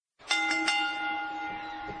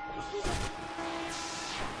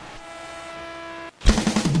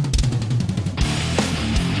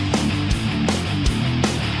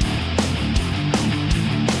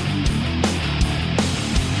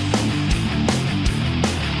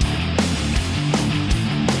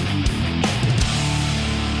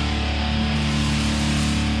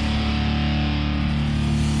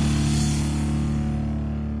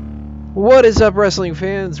What is up, wrestling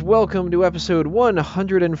fans? Welcome to episode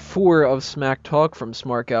 104 of Smack Talk from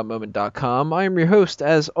SmarkOutMoment.com. I am your host,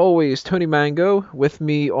 as always, Tony Mango. With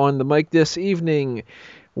me on the mic this evening,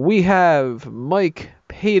 we have Mike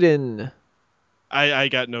Payton. I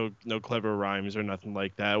got no clever rhymes or nothing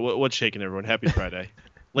like that. What's shaking, everyone? Happy Friday.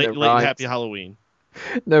 late rhymes. Happy Halloween.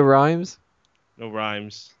 No rhymes? No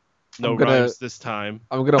rhymes. Rhymes this time.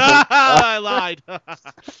 I'm gonna hold, I lied. I'm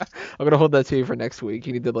gonna hold that to you for next week.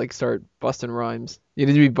 You need to start busting rhymes. You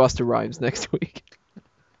need to be busting rhymes next week.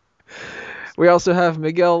 We also have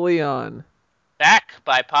Miguel Leon. Back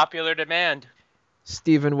by popular demand.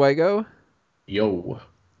 Stephen Wego. Yo.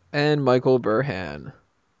 And Michael Burhan.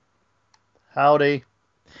 Howdy.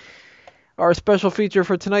 Our special feature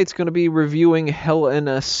for tonight's going to be reviewing Hell in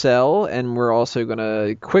a Cell, and we're also going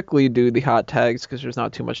to quickly do the hot tags because there's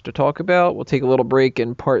not too much to talk about. We'll take a little break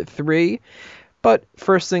in part 3, but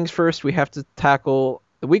first things first, we have to tackle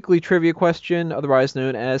the weekly trivia question, otherwise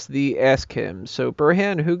known as the Ask Him. So,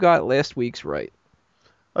 Burhan, who got last week's right?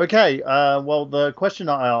 Okay, well, the question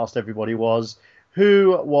that I asked everybody was,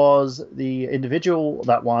 who was the individual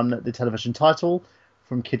that won the television title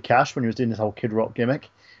from Kid Cash when he was doing this whole Kid Rock gimmick?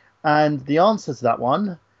 And the answer to that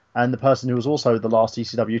one, and the person who was also the last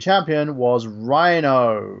ECW champion, was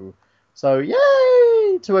Rhino. So,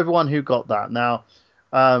 yay to everyone who got that. Now,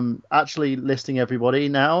 actually listing everybody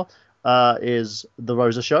now is The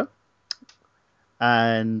Rosa Show.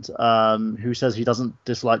 And who says he doesn't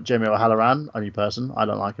dislike Jamie O'Halloran, only person. I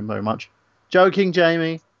don't like him very much. Joking,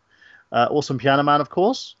 Jamie. Awesome Piano Man, of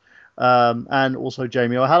course. And also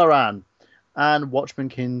Jamie O'Halloran. And Watchman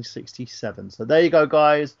King 67. So there you go,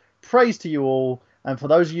 guys. Praise to you all. And for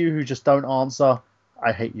those of you who just don't answer,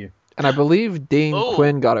 I hate you. And I believe Dane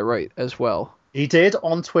Quinn got it right as well. He did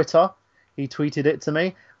on Twitter. He tweeted it to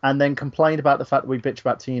me and then complained about the fact that we bitch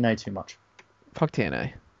about TNA too much. Fuck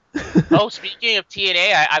TNA. Oh, speaking of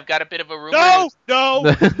TNA, I've got a bit of a rumor.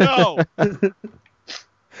 No.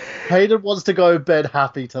 Hayden wants to go to bed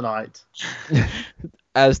happy tonight.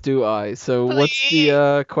 As do I. So Please. What's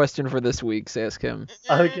the question for this week's Ask Him?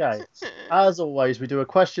 Okay. As always, we do a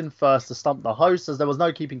question first to stump the host, as there was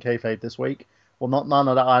no keeping kayfabe this week. Well, none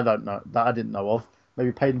of that I didn't know of.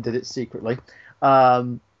 Maybe Payton did it secretly.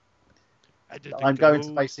 I'm going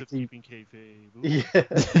to basically... Yeah.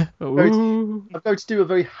 I'm going to do a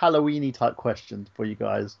very Halloween-y type question for you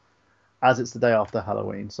guys, as it's the day after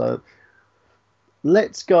Halloween. So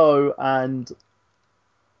let's go and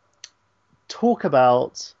talk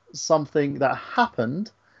about something that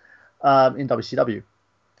happened in WCW.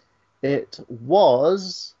 It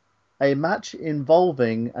was a match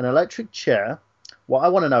involving an electric chair. What I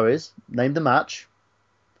want to know is, name the match,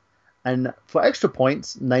 and for extra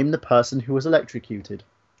points, name the person who was electrocuted.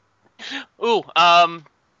 Ooh,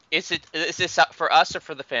 is this for us or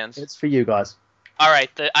for the fans? It's for you guys. All right,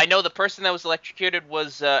 I know the person that was electrocuted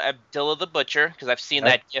was Abdullah the Butcher, because I've seen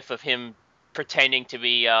that gif of him pretending to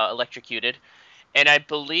be electrocuted, and I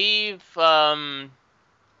believe the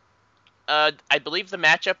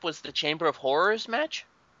matchup was the Chamber of Horrors match.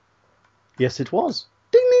 Yes, it was.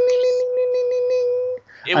 Ding ding ding ding ding ding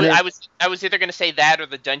ding ding. I was either going to say that or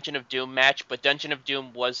the Dungeon of Doom match, but Dungeon of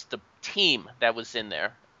Doom was the team that was in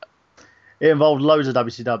there. It involved loads of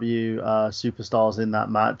WCW superstars in that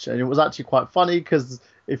match, and it was actually quite funny because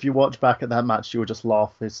if you watch back at that match, you will just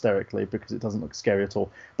laugh hysterically because it doesn't look scary at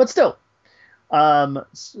all. But still.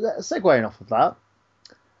 Segueing off of that,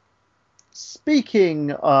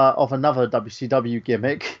 speaking of another WCW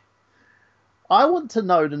gimmick, I want to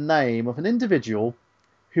know the name of an individual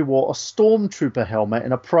who wore a Stormtrooper helmet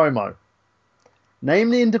in a promo. Name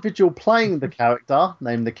the individual playing the character,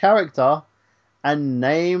 name the character, and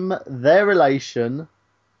name their relation,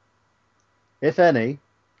 if any,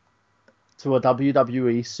 to a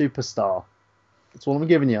WWE superstar. That's all I'm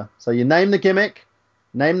giving you. So you name the gimmick,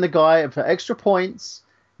 name the guy, and for extra points,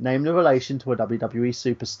 name the relation to a WWE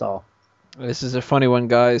superstar. This is a funny one,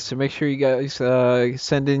 guys, so make sure you guys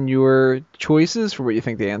send in your choices for what you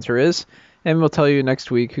think the answer is, and we'll tell you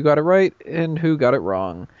next week who got it right and who got it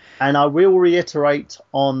wrong. And I will reiterate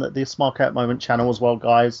on the Smart Out Moment channel as well,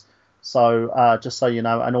 guys, so just so you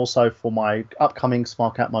know, and also for my upcoming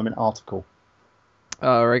Smart Out Moment article.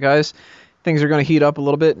 All right, guys. Things are going to heat up a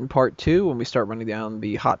little bit in part 2 when we start running down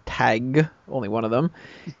the hot tag, only one of them.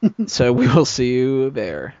 So we will see you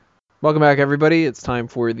there. Welcome back, everybody. It's time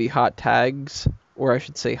for the hot tags, or I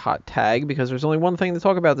should say hot tag, because there's only one thing to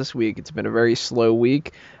talk about this week. It's been a very slow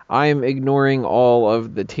week. I'm ignoring all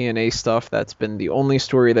of the TNA stuff. That's been the only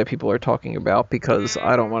story that people are talking about because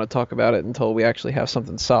I don't want to talk about it until we actually have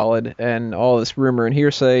something solid. And all this rumor and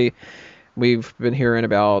hearsay we've been hearing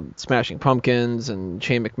about Smashing Pumpkins and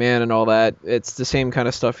Shane McMahon and all that. It's the same kind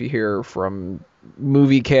of stuff you hear from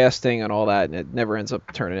movie casting and all that, and it never ends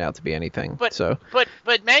up turning out to be anything. But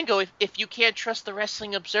Mango, if you can't trust the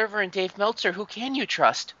Wrestling Observer and Dave Meltzer, who can you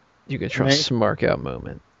trust? You can trust Mark Out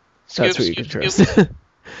Moment. Scoop, That's what you can scoop, trust.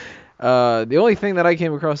 The only thing that I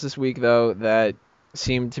came across this week, though, that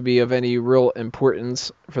seemed to be of any real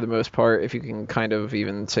importance for the most part, if you can kind of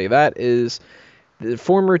even say that, is the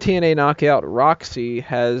former TNA knockout Roxy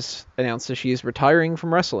has announced that she's retiring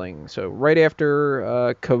from wrestling. So right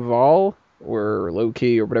after Caval, or Low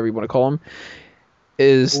Key, or whatever you want to call him,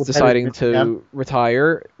 is deciding to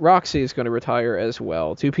retire, Roxy is going to retire as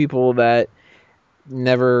well. Two people that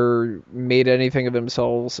never made anything of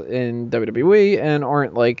themselves in WWE and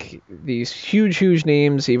aren't like these huge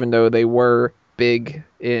names, even though they were big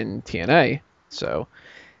in TNA. So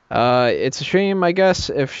it's a shame, I guess,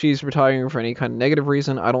 if she's retiring for any kind of negative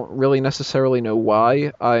reason. I don't really necessarily know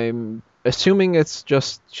why. I'm assuming it's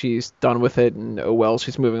just she's done with it and oh well,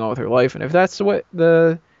 she's moving on with her life. And if that's what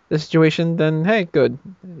the situation, then hey, good.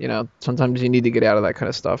 You know, sometimes you need to get out of that kind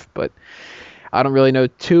of stuff. But I don't really know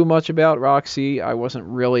too much about Roxy. I wasn't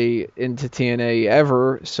really into TNA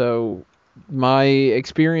ever, so my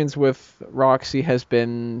experience with Roxy has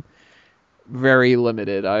been very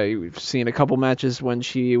limited. I've seen a couple matches when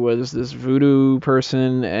she was this voodoo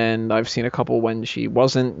person, and I've seen a couple when she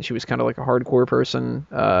wasn't. She was kind of like a hardcore person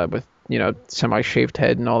with, you know, semi-shaved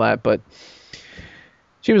head and all that, but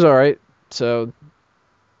she was all right. So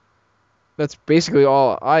that's basically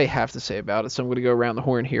all I have to say about it. So I'm going to go around the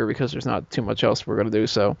horn here because there's not too much else we're going to do.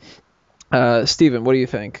 So, Steven, what do you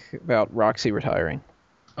think about Roxy retiring?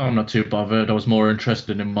 I'm not too bothered. I was more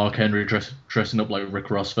interested in Mark Henry dressing up like Rick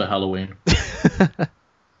Ross for Halloween.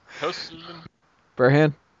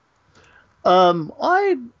 Burhan?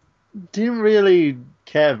 I didn't really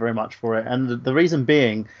care very much for it, and the reason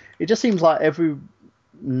being, it just seems like in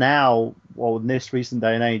this recent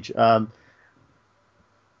day and age,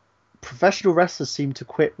 professional wrestlers seem to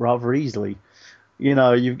quit rather easily. You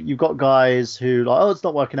know, you've got guys who like, oh, it's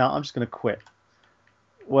not working out, I'm just going to quit.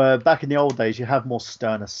 Where back in the old days, you have more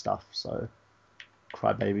sterner stuff. So,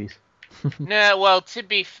 crybabies. Nah, well, to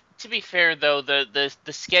be fair though, the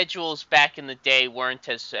schedules back in the day weren't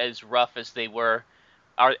as rough as they are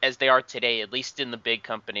today, at least in the big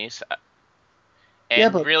companies. And yeah,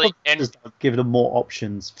 but really, give them more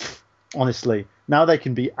options. Honestly, now they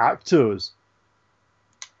can be actors.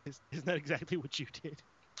 Isn't that exactly what you did?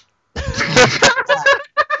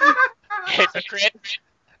 Hypocrite.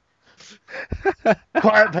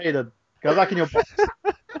 Quiet, Peyton. Go back in your box.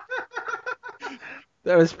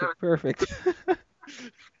 That was perfect.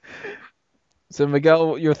 So,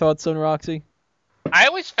 Miguel, your thoughts on Roxy? I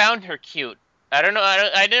always found her cute. I don't know.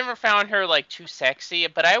 I never found her like too sexy,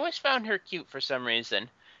 but I always found her cute for some reason.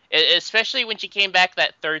 Especially when she came back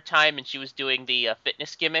that third time and she was doing the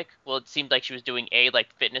fitness gimmick. Well, it seemed like she was doing a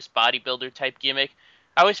like fitness bodybuilder type gimmick.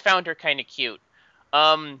 I always found her kind of cute.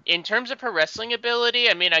 In terms of her wrestling ability,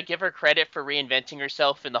 I mean, I give her credit for reinventing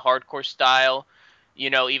herself in the hardcore style. You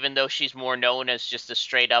know, even though she's more known as just a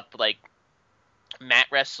straight up like mat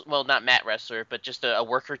wrestler. Well, not mat wrestler, but just a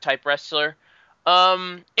worker type wrestler.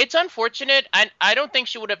 It's unfortunate. I don't think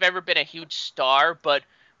she would have ever been a huge star, but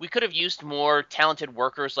we could have used more talented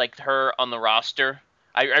workers like her on the roster.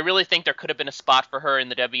 I really think there could have been a spot for her in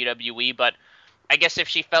the WWE, but I guess if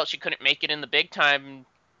she felt she couldn't make it in the big time,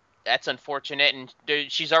 that's unfortunate. And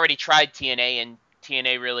she's already tried TNA, and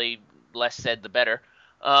TNA really, less said the better.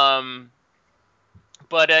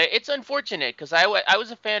 But it's unfortunate because I was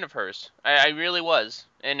a fan of hers. I really was,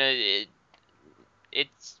 and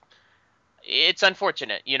it's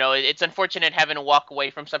unfortunate. You know, it's unfortunate having to walk away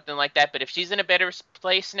from something like that. But if she's in a better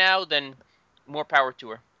place now, then more power to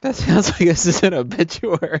her. That sounds like this is an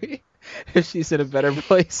obituary. If she's in a better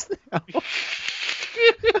place now.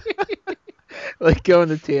 Like going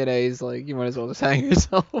to TNA is like, you might as well just hang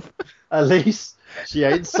yourself. At least she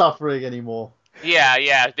ain't suffering anymore. Yeah.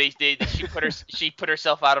 She put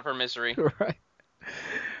herself out of her misery. Right.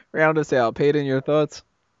 Round us out. Peyton, your thoughts?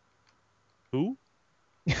 Who?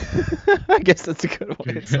 I guess that's a good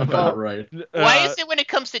one. About right. Why is it when it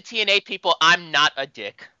comes to TNA people, I'm not a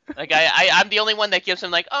dick? Like I'm the only one that gives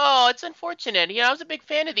them like, oh, it's unfortunate. You know, I was a big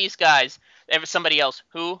fan of these guys. Ever somebody else?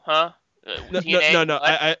 Who? Huh? TNA? No.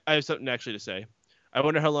 I have something actually to say. I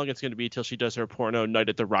wonder how long it's going to be till she does her porno night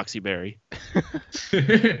at the Roxy Berry.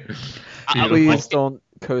 Please don't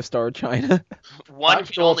co-star China. One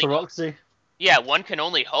can only Roxy. Yeah, one can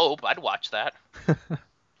only hope. I'd watch that.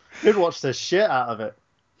 You'd watch the shit out of it.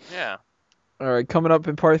 Yeah. All right, coming up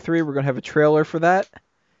in part 3, we're going to have a trailer for that.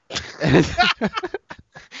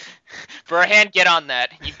 Burhan, get on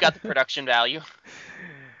that. You've got the production value.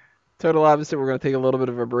 Total opposite. We're going to take a little bit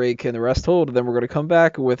of a break in the rest hold, and then we're going to come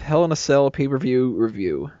back with Hell in a Cell pay-per-view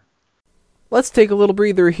review. Let's take a little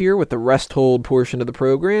breather here with the rest hold portion of the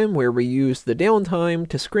program, where we use the downtime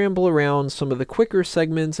to scramble around some of the quicker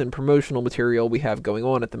segments and promotional material we have going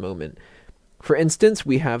on at the moment. For instance,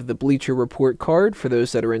 we have the Bleacher Report card for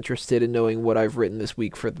those that are interested in knowing what I've written this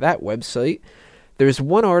week for that website. There's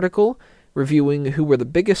one article reviewing who were the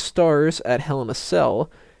biggest stars at Hell in a Cell,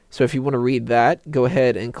 so if you want to read that, go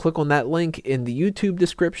ahead and click on that link in the YouTube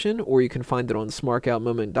description, or you can find it on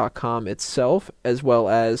smarkoutmoment.com itself, as well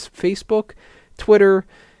as Facebook, Twitter,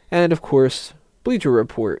 and of course, Bleacher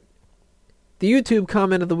Report. The YouTube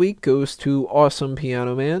comment of the week goes to Awesome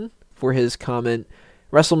Piano Man for his comment,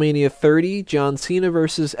 WrestleMania 30, John Cena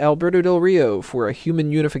versus Alberto Del Rio for a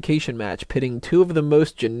human unification match, pitting two of the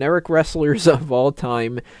most generic wrestlers of all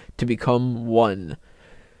time to become one.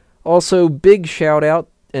 Also, big shout out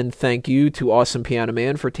and thank you to Awesome Piano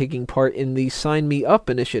Man for taking part in the Sign Me Up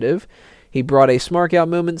initiative. He brought a Smark Out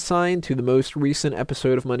Moment sign to the most recent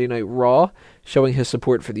episode of Monday Night Raw, showing his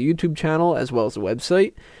support for the YouTube channel as well as the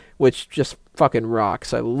website, which just fucking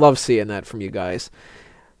rocks. I love seeing that from you guys.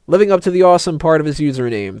 Living up to the awesome part of his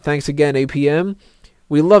username. Thanks again, APM.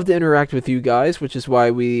 We love to interact with you guys, which is why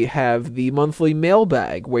we have the monthly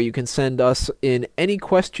mailbag, where you can send us in any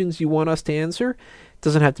questions you want us to answer.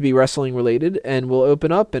 Doesn't have to be wrestling related, and we'll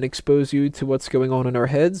open up and expose you to what's going on in our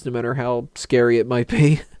heads, no matter how scary it might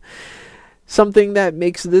be. Something that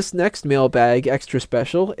makes this next mailbag extra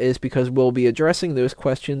special is because we'll be addressing those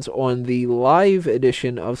questions on the live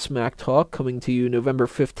edition of Smack Talk coming to you November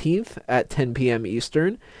 15th at 10 p.m.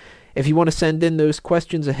 Eastern. If you want to send in those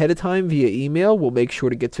questions ahead of time via email, we'll make sure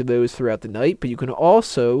to get to those throughout the night, but you can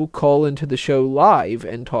also call into the show live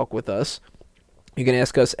and talk with us. You can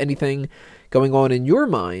ask us anything going on in your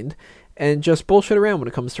mind and just bullshit around when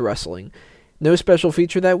it comes to wrestling. No special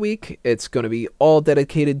feature that week. It's going to be all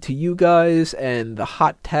dedicated to you guys and the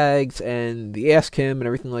hot tags and the Ask Him and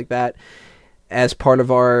everything like that as part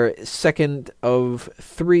of our second of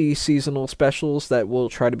 3 seasonal specials that we'll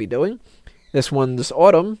try to be doing. This one's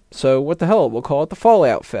autumn, so what the hell, we'll call it the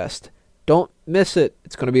Fallout Fest. Don't miss it.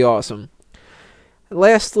 It's going to be awesome.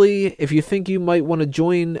 Lastly, if you think you might want to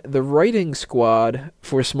join the writing squad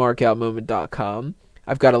for SmarkOutMoment.com,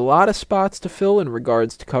 I've got a lot of spots to fill in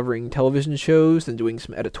regards to covering television shows and doing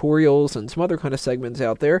some editorials and some other kind of segments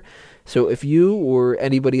out there. So if you or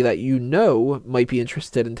anybody that you know might be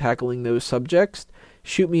interested in tackling those subjects,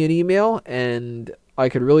 shoot me an email and I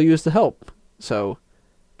could really use the help. So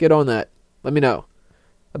get on that. Let me know.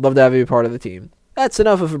 I'd love to have you a part of the team. That's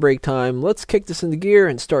enough of a break time. Let's kick this into gear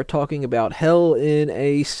and start talking about Hell in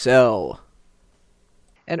a Cell.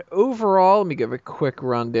 And overall, let me give a quick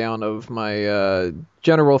rundown of my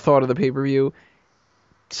general thought of the pay-per-view.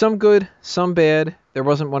 Some good, some bad. There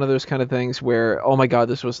wasn't one of those kind of things where, oh my god,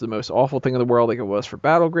 this was the most awful thing in the world like it was for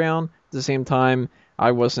Battleground. At the same time,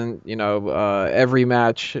 I wasn't, every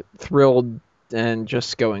match thrilled and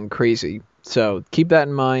just going crazy. So keep that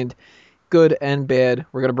in mind. Good and bad.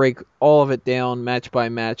 We're going to break all of it down match by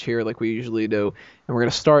match here like we usually do. And we're going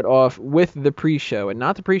to start off with the pre-show. And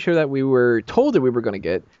not the pre-show that we were told that we were going to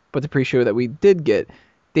get, but the pre-show that we did get.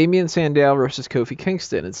 Damien Sandow versus Kofi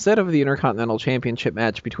Kingston. Instead of the Intercontinental Championship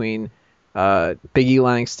match between Big E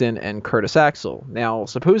Langston and Curtis Axel. Now,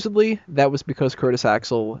 supposedly, that was because Curtis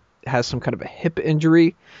Axel has some kind of a hip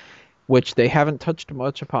injury, which they haven't touched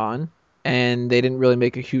much upon, and they didn't really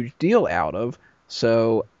make a huge deal out of.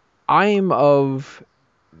 So I'm of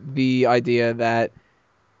the idea that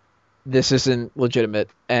this isn't legitimate,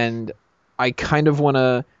 and I kind of want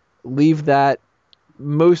to leave that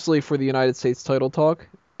mostly for the United States title talk,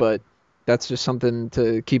 but that's just something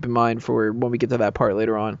to keep in mind for when we get to that part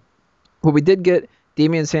later on. What we did get,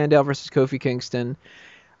 Damien Sandow versus Kofi Kingston.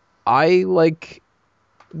 I like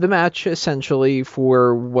the match essentially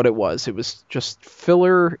for what it was. It was just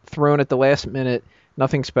filler thrown at the last minute,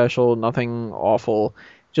 nothing special, nothing awful.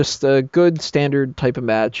 Just a good standard type of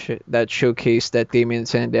match that showcased that Damien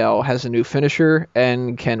Sandow has a new finisher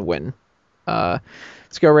and can win.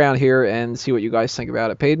 Let's go around here and see what you guys think about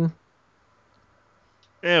it. Peyton?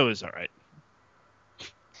 It was all right.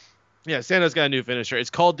 Yeah, Sandow's got a new finisher. It's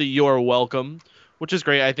called the You're Welcome, which is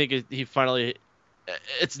great. I think he finally...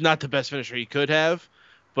 It's not the best finisher he could have,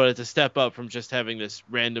 but it's a step up from just having this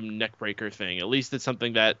random neckbreaker thing. At least it's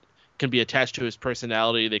something that can be attached to his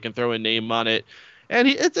personality. They can throw a name on it. And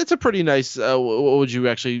it's a pretty nice, what would you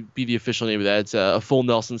actually be the official name of that? It's a full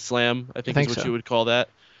Nelson Slam, I think is what you would call that.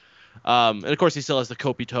 And of course he still has the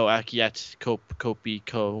Kopito Akiet,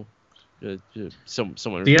 Kopiko,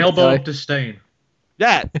 someone. The elbow of disdain.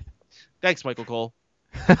 That. Thanks, Michael Cole.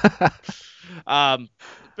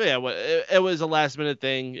 But yeah, it was a last minute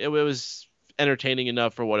thing. It was entertaining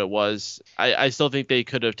enough for what it was. I still think they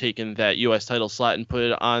could have taken that U.S. title slot and put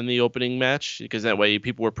it on the opening match, because that way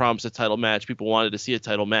people were promised a title match. People wanted to see a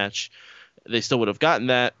title match. They still would have gotten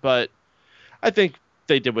that, but I think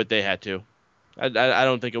they did what they had to. I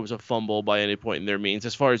don't think it was a fumble by any point in their means.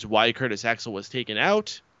 As far as why Curtis Axel was taken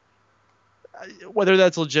out, whether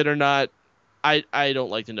that's legit or not, I don't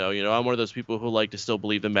like to know. I'm one of those people who like to still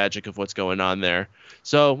believe the magic of what's going on there.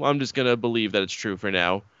 So I'm just going to believe that it's true for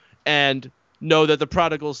now. And know that the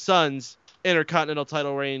Prodigal Son's Intercontinental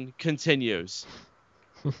title reign continues.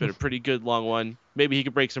 It's been a pretty good long one. Maybe he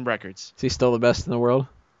could break some records. Is he still the best in the world?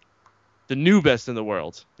 The new best in the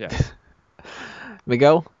world. Yeah.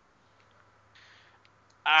 Miguel?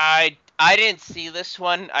 I didn't see this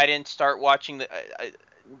one. I didn't start watching the.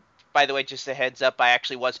 By the way, just a heads up, I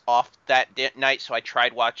actually was off that night, so I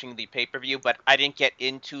tried watching the pay-per-view, but I didn't get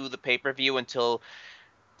into the pay-per-view until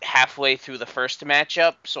halfway through the first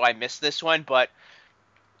matchup, so I missed this one. But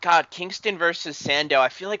God, Kingston versus Sandow, I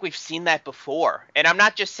feel like we've seen that before, and I'm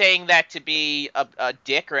not just saying that to be a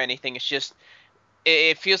dick or anything. It's just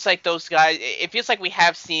it feels like those guys. It feels like we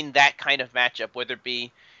have seen that kind of matchup, whether it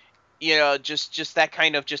be just that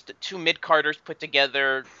kind of just two mid-carders put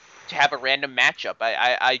together to have a random matchup.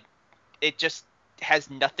 It just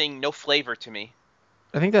has no flavor to me.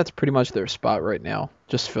 I think that's pretty much their spot right now.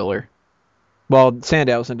 Just filler. Well,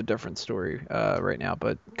 Sandow's in a different story right now,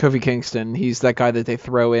 but Kofi Kingston, he's that guy that they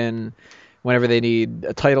throw in whenever they need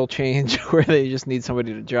a title change or they just need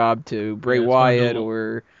somebody to job to Bray Wyatt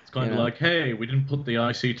or... It's kind of like, hey, we didn't put the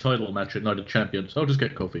IC title match at Night of Champions, so I'll just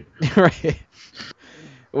get Kofi. Right.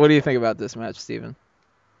 What do you think about this match, Steven?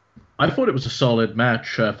 I thought it was a solid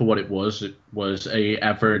match for what it was. It was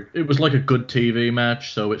it was like a good TV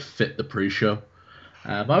match, so it fit the pre-show.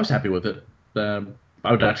 I was happy with it.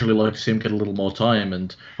 I would actually like to see him get a little more time,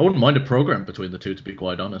 and I wouldn't mind a program between the two, to be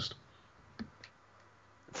quite honest.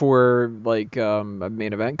 For like a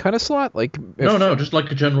main event kind of slot, like No, just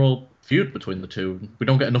like a general feud between the two. We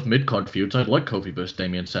don't get enough mid-card feuds. I'd like Kofi versus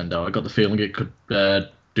Damien Sandow. I got the feeling it could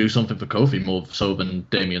do something for Kofi more so than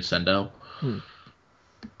Damien Sandow.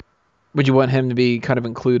 Would you want him to be kind of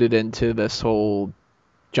included into this whole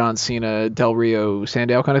John Cena, Del Rio,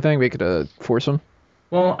 Sandow kind of thing? Make it a foursome?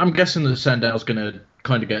 Well, I'm guessing that Sandow's going to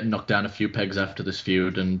kind of get knocked down a few pegs after this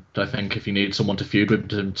feud, and I think if you need someone to feud with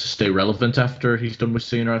to stay relevant after he's done with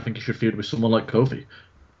Cena, I think he should feud with someone like Kofi.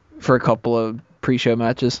 For a couple of pre-show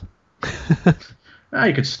matches?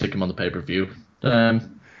 You could stick him on the pay-per-view.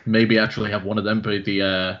 Maybe actually have one of them be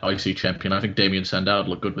the IC champion. I think Damien Sandow would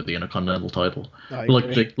look good with the Intercontinental title. Like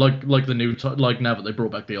the new like now that they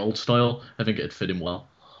brought back the old style, I think it'd fit him well.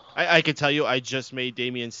 I can tell you, I just made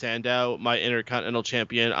Damien Sandow my Intercontinental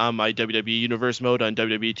champion on my WWE Universe mode on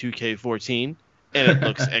WWE 2K14, and it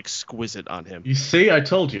looks exquisite on him. You see, I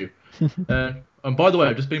told you. And by the way,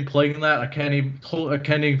 I've just been playing that. I can't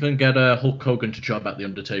even get Hulk Hogan to job at the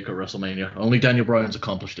Undertaker at WrestleMania. Only Daniel Bryan's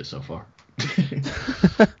accomplished it so far.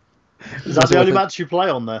 Is that the only match you play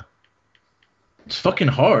on there? It's fucking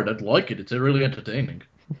hard. I'd like it. It's really entertaining.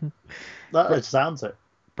 It sounds it.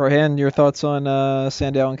 Brohan, your thoughts on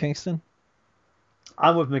Sandow and Kingston?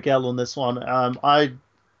 I'm with Miguel on this one.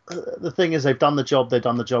 The thing is, they've done the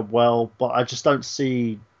job well, but I just don't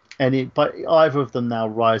see either of them now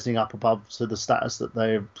rising up above to the status that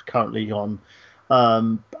they're currently on.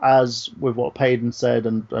 As with what Payden said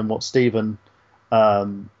and what Stephen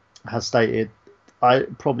has stated, I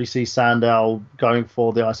probably see Sandow going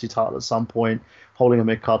for the IC title at some point, holding a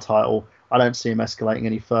mid-card title. I don't see him escalating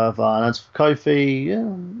any further. And as for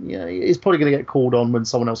Kofi, he's probably going to get called on when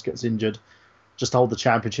someone else gets injured, just to hold the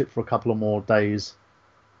championship for a couple of more days.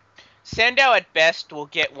 Sandow at best will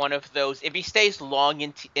get one of those. If he stays long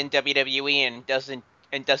in WWE and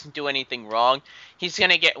doesn't do anything wrong, he's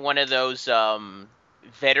going to get one of those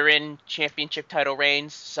veteran championship title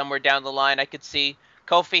reigns somewhere down the line. I could see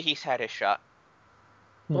Kofi. He's had his shot.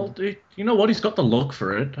 Well, you know what? He's got the look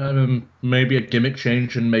for it. Maybe a gimmick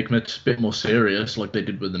change and make him a bit more serious, like they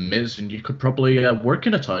did with The Miz, and you could probably work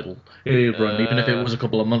in a title run, even if it was a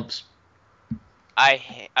couple of months.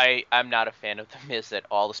 I'm not a fan of The Miz at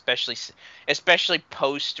all, especially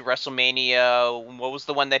post WrestleMania. What was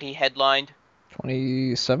the one that he headlined?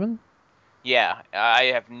 27? Yeah, I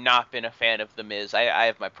have not been a fan of The Miz. I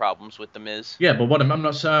have my problems with The Miz. Yeah, but I'm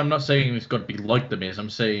not saying it's got to be like The Miz. I'm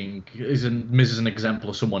saying Miz is an example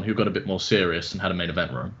of someone who got a bit more serious and had a main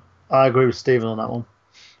event run. I agree with Steven on that one.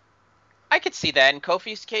 I could see that in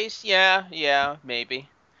Kofi's case. Yeah, maybe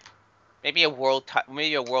a world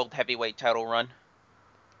heavyweight title run.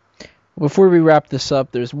 Before we wrap this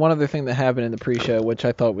up, there's one other thing that happened in the pre-show, which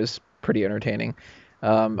I thought was pretty entertaining.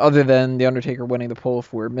 Other than The Undertaker winning the poll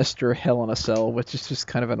for Mr. Hell in a Cell, which is just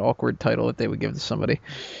kind of an awkward title that they would give to somebody.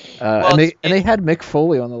 Well, And they had Mick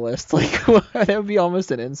Foley on the list. Like, that would be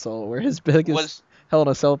almost an insult, where his biggest Hell in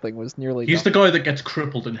a Cell thing was nearly He's the guy that gets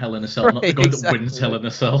crippled in Hell in a Cell, not the guy that wins Hell in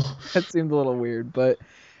a Cell. That seemed a little weird, but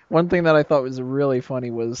one thing that I thought was really funny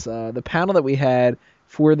was the panel that we had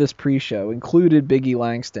for this pre-show included Big E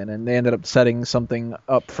Langston, and they ended up setting something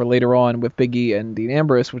up for later on with Big E and Dean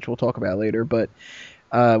Ambrose, which we'll talk about later. But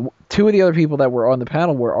two of the other people that were on the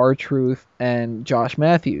panel were R-Truth and Josh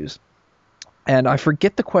Matthews. And I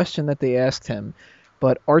forget the question that they asked him,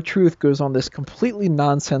 but R-Truth goes on this completely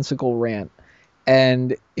nonsensical rant.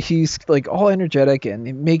 And he's like all energetic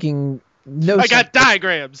and making no sense. I got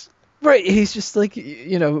diagrams. Right, he's just like,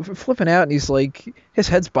 flipping out, and he's like, his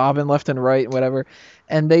head's bobbing left and right and whatever.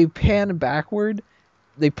 And they pan backward,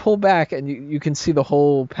 they pull back, and you can see the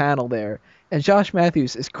whole panel there. And Josh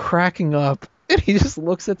Matthews is cracking up, and he just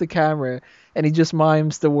looks at the camera, and he just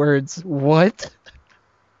mimes the words, "What?"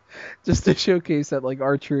 Just to showcase that, like,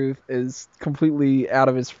 R-Truth is completely out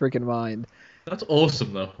of his freaking mind. That's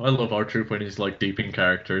awesome, though. I love R-Truth when he's, like, deep in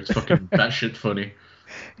character. It's fucking batshit funny.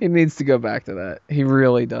 He needs to go back to that. He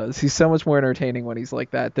really does. He's so much more entertaining when he's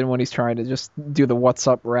like that than when he's trying to just do the "What's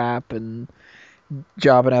Up" rap and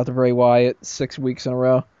jobbing out to Bray Wyatt 6 weeks in a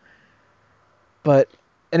row. But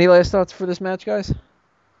any last thoughts for this match, guys?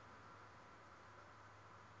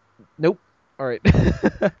 Nope. All right.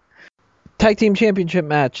 Tag Team Championship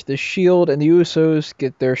match. The Shield and the Usos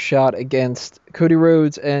get their shot against Cody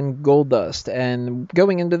Rhodes and Goldust. And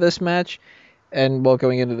going into this match,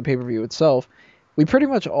 going into the pay-per-view itself, we pretty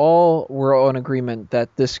much all were on agreement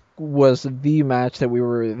that this was the match that we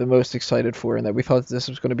were the most excited for, and that we thought this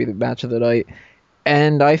was going to be the match of the night.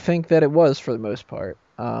 And I think that it was for the most part.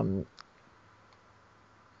 I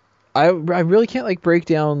really can't break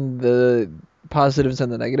down the positives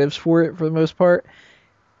and the negatives for it for the most part.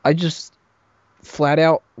 I just flat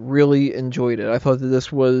out really enjoyed it. I thought that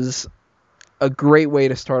this was a great way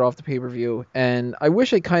to start off the pay-per-view, and I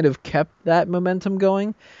wish it kind of kept that momentum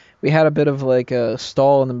going. We had a bit of like a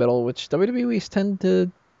stall in the middle, which WWE's tend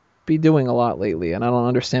to be doing a lot lately, and I don't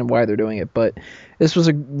understand why they're doing it, but this was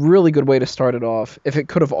a really good way to start it off. If it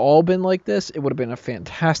could have all been like this, it would have been a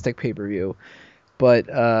fantastic pay-per-view. But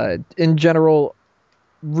in general,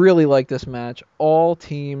 really like this match. All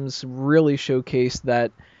teams really showcased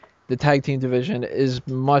that the tag team division is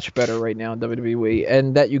much better right now in WWE,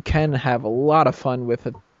 and that you can have a lot of fun with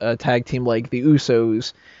a tag team like the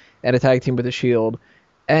Usos and a tag team with the Shield,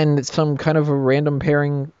 and some kind of a random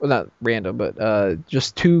pairing, well, not random, but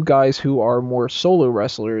just two guys who are more solo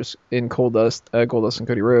wrestlers in Goldust and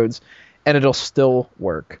Cody Rhodes, and it'll still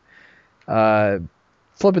work.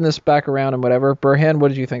 Flipping this back around and whatever, Burhan, what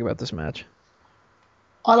did you think about this match?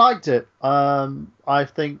 I liked it. I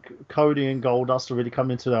think Cody and Goldust are really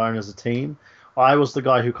coming into their own as a team. I was the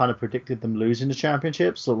guy who kind of predicted them losing the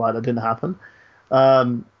championship, so like that didn't happen.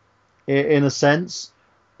 In a sense,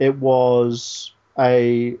 it was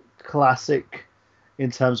a classic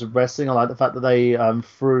in terms of wrestling. I like the fact that they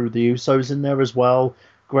threw the Usos in there as well.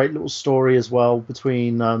 Great little story as well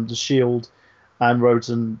between the Shield and Rhodes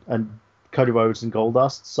and Cody Rhodes and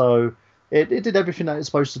Goldust. So it did everything that it's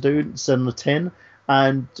supposed to do. 7 out of 10.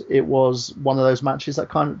 And it was one of those matches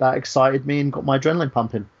that excited me and got my adrenaline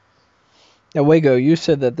pumping. Now, Wago, you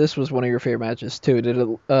said that this was one of your favorite matches too. Did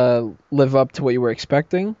it live up to what you were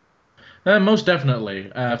expecting? Most definitely.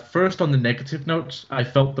 First, on the negative notes, I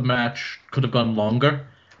felt the match could have gone longer,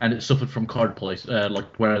 and it suffered from card place,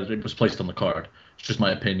 like where it was placed on the card. It's just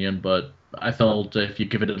my opinion, but I felt if you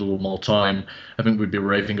give it a little more time, I think we'd be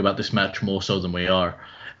raving about this match more so than we are.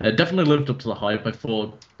 It definitely lived up to the hype. I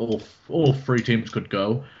thought all three teams could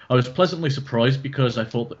go. I was pleasantly surprised because I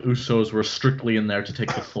thought the Usos were strictly in there to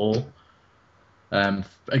take the fall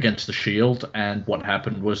against the Shield, and what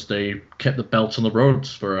happened was they kept the belts on the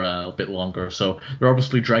Rhodes for a bit longer. So they're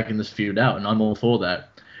obviously dragging this feud out, and I'm all for that.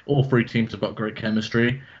 All three teams have got great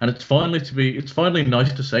chemistry, and it's finally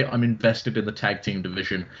nice to say I'm invested in the tag team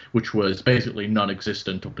division, which was basically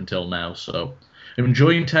non-existent up until now. So I'm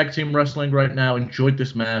enjoying tag team wrestling right now. Enjoyed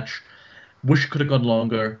this match. Wish it could have gone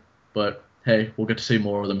longer, but hey, we'll get to see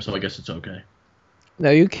more of them, so I guess it's okay. Now,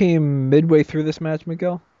 you came midway through this match,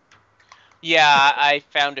 Miguel? Yeah, I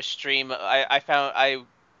found a stream. I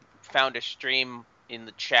found a stream in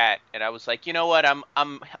the chat, and I was like, you know what? I'm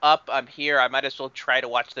up. I'm here. I might as well try to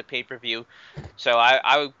watch the pay-per-view. So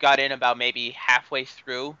I got in about maybe halfway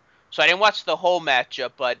through. So I didn't watch the whole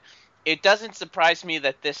matchup, but it doesn't surprise me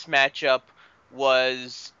that this matchup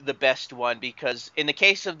was the best one, because in the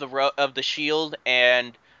case of the Shield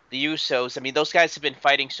and the Usos, I mean, those guys have been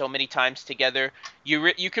fighting so many times together.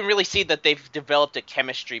 You can really see that they've developed a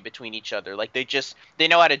chemistry between each other. Like they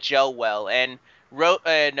know how to gel well. And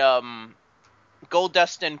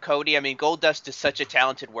Goldust and Cody. I mean, Goldust is such a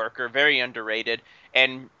talented worker, very underrated.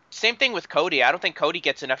 And same thing with Cody. I don't think Cody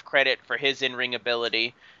gets enough credit for his in-ring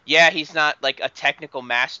ability. Yeah, he's not like a technical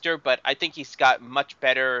master, but I think he's got much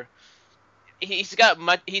better. He's got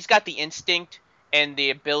the instinct and the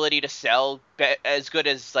ability to sell as good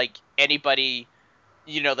as like anybody,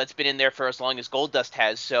 that's been in there for as long as Goldust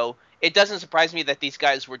has. So it doesn't surprise me that these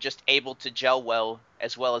guys were just able to gel well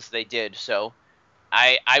as they did. So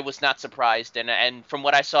I was not surprised, and from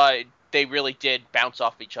what I saw, they really did bounce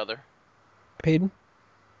off each other. Peyton?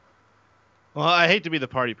 Well, I hate to be the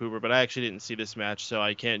party pooper, but I actually didn't see this match, so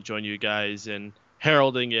I can't join you guys in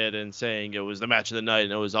heralding it and saying it was the match of the night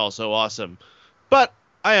and it was all so awesome. But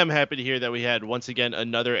I am happy to hear that we had, once again,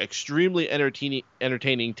 another extremely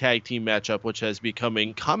entertaining tag team matchup, which has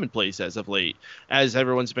becoming commonplace as of late. As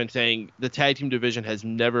everyone's been saying, the tag team division has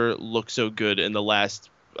never looked so good in the last,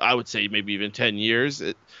 I would say, maybe even 10 years.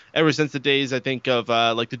 Ever since the days, I think, of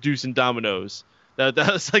like the Deuce and Dominoes. That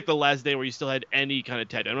was like the last day where you still had any kind of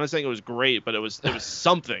tag. I'm not saying it was great, but it was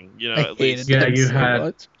something, at least. Yeah, you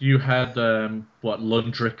had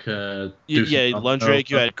Lundrick. Lundrick.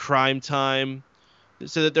 You had Crime Time.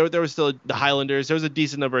 So that there was still the Highlanders. There was a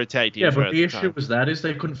decent number of tag teams. Yeah, but the issue was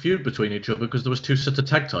they couldn't feud between each other because there was two sets of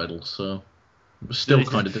tag titles. So it was still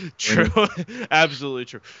kind of true. Absolutely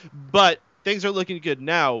true. But things are looking good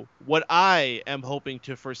now. What I am hoping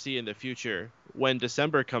to foresee in the future, when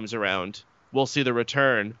December comes around, we'll see the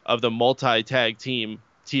return of the multi-tag team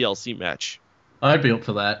TLC match. I'd be up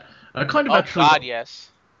for that. Yes.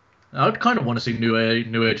 I'd kind of want to see New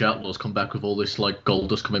Age Outlaws come back with all this like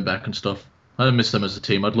Goldust coming back and stuff. I miss them as a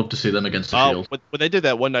team. I'd love to see them against the Shield. When they did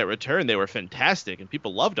that one night return, they were fantastic and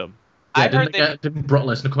people loved them. Yeah, didn't Brock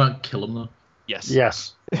Lesnar come out and kill them though?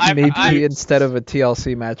 Yes. Maybe instead of a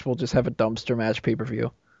TLC match, we'll just have a dumpster match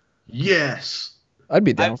pay-per-view. Yes. I'd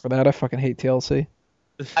be down for that. I fucking hate TLC.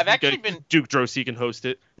 I've actually been Duke Drosy can host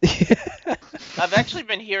it. I've actually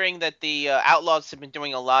been hearing that the Outlaws have been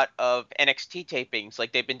doing a lot of NXT tapings.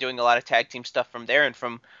 Like they've been doing a lot of tag team stuff from there, and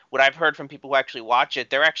from what I've heard from people who actually watch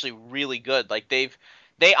it, they're actually really good. Like they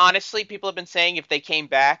honestly, people have been saying if they came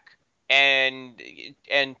back and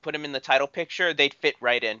put them in the title picture, they'd fit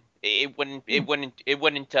right in. It wouldn't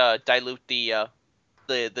dilute the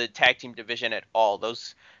tag team division at all.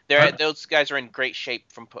 Those guys are in great shape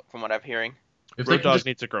from what I'm hearing. Road Dogg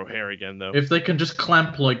needs to grow hair again, though. If they can just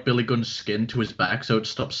clamp like Billy Gunn's skin to his back so it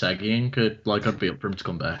stops sagging, I'd be up for him to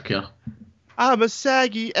come back. Yeah. I'm a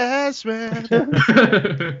saggy ass man.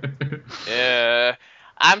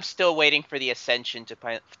 I'm still waiting for the Ascension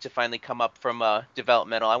to finally come up from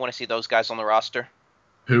developmental. I want to see those guys on the roster.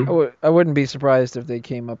 Who? I wouldn't be surprised if they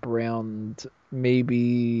came up around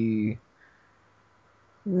maybe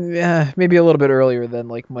a little bit earlier than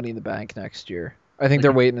like Money in the Bank next year. I think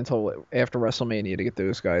they're waiting until after WrestleMania to get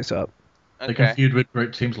those guys up. They can feud with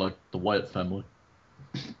great teams like the Wyatt family.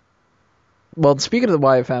 Well, speaking of the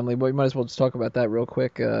Wyatt family, we might as well just talk about that real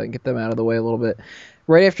quick and get them out of the way a little bit.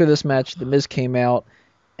 Right after this match, The Miz came out,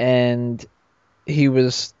 and he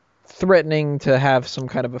was threatening to have some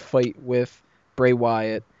kind of a fight with Bray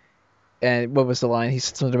Wyatt. And what was the line? He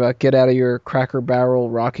said something about get out of your Cracker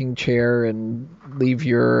Barrel rocking chair and leave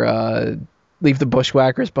the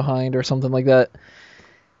bushwhackers behind or something like that.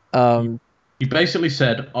 He basically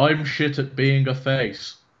said, I'm shit at being a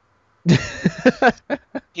face.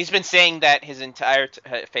 He's been saying that his entire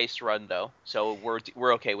face run, though, so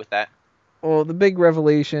we're okay with that. Well, the big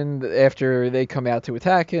revelation after they come out to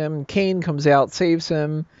attack him, Kane comes out, saves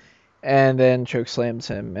him, and then chokeslams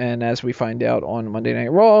him. And as we find out on Monday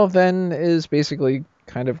Night Raw, then is basically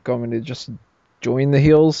kind of going to just join the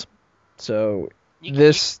heels. So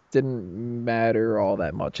this didn't matter all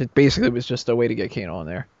that much. It basically was just a way to get Kane on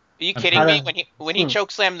there. Are you kidding me? When he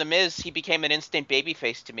chokeslammed The Miz, he became an instant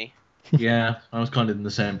babyface to me. Yeah, I was kind of in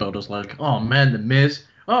the same boat. I was like, oh man, The Miz.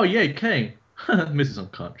 Oh yeah, Kane. Miz is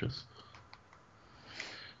unconscious.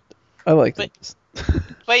 I like it.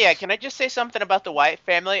 But yeah, can I just say something about the Wyatt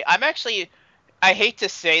family? I hate to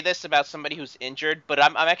say this about somebody who's injured, but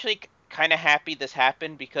I'm actually kind of happy this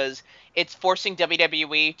happened because it's forcing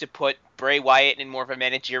WWE to put Bray Wyatt in more of a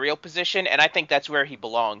managerial position, and I think that's where he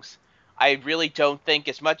belongs. I really don't think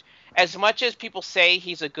as much as people say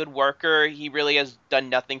he's a good worker, he really has done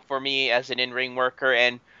nothing for me as an in-ring worker,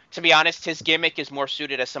 and to be honest, his gimmick is more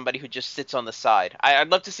suited as somebody who just sits on the side. I'd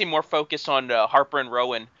love to see more focus on Harper and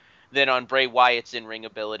Rowan than on Bray Wyatt's in-ring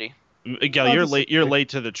ability. Miguel, I'll you're just- late. You're late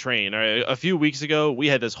to the train. All right? A few weeks ago, we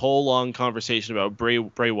had this whole long conversation about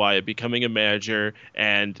Bray Wyatt becoming a manager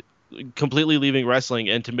and completely leaving wrestling.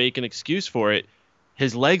 And to make an excuse for it,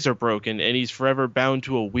 his legs are broken and he's forever bound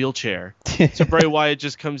to a wheelchair. So Bray Wyatt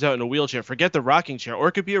just comes out in a wheelchair. Forget the rocking chair, or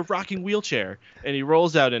it could be a rocking wheelchair, and he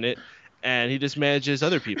rolls out in it, and he just manages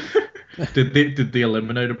other people. Did the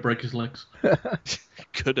Eliminator break his legs?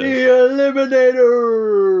 Could The have.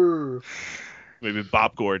 Eliminator. Maybe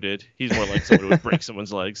Bob Gore did. He's more like someone who would break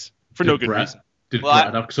someone's legs for no good reason. Did Well,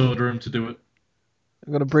 Braddock order him to do it?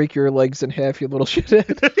 I'm gonna break your legs in half, you little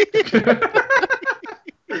shithead.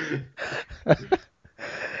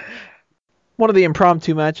 One of the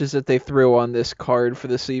impromptu matches that they threw on this card for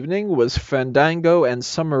this evening was Fandango and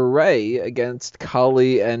Summer Rae against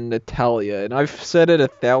Kali and Natalya. And I've said it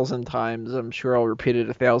 1,000 times. I'm sure I'll repeat it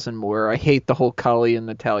 1,000 more. I hate the whole Kali and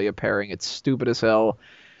Natalya pairing. It's stupid as hell.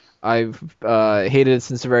 I've hated it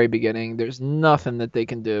since the very beginning. There's nothing that they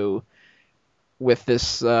can do with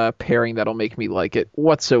this pairing that'll make me like it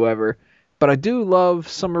whatsoever. But I do love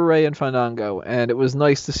Summer Rae and Fandango, and it was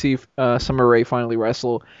nice to see Summer Rae finally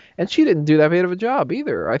wrestle. And she didn't do that bad of a job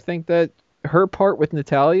either. I think that her part with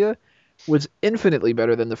Natalya was infinitely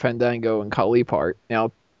better than the Fandango and Kali part.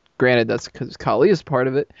 Now, granted, that's because Kali is part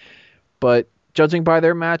of it, but judging by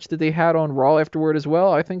their match that they had on Raw afterward as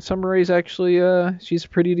well, I think Summer Rae's actually she's a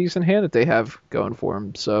pretty decent hand that they have going for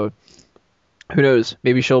them. So who knows?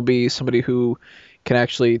 Maybe she'll be somebody who can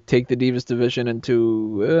actually take the Divas division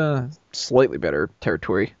into slightly better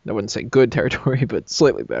territory. I wouldn't say good territory, but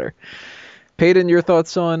slightly better. Peyton, your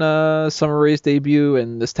thoughts on Summer Rae's debut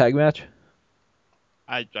and this tag match?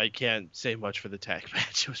 I can't say much for the tag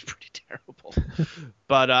match. It was pretty terrible.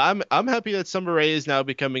 But I'm happy that Summer Rae is now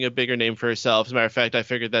becoming a bigger name for herself. As a matter of fact, I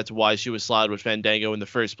figured that's why she was slotted with Fandango in the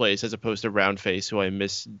first place, as opposed to Roundface, who I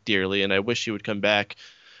miss dearly, and I wish she would come back.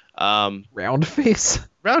 Roundface?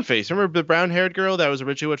 Roundface. Remember the brown-haired girl that was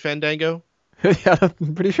originally with Fandango? Yeah,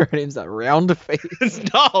 I'm pretty sure her name's not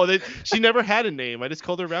Roundface. No, she never had a name. I just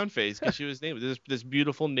called her Roundface because she was named this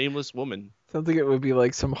beautiful nameless woman. Sounds like it would be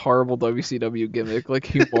like some horrible WCW gimmick, like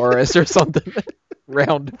Humorous or something.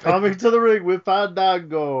 Roundface. Coming to the ring with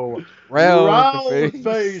Fandango. Roundface.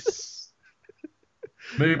 Face.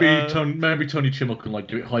 Maybe Tony Chimel can like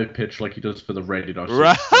do it high pitch like he does for the rated R.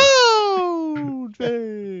 Roundface.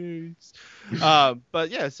 But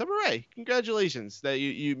yeah, Summer Rae, congratulations that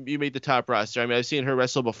you made the top roster. I mean, I've seen her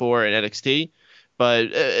wrestle before in NXT, but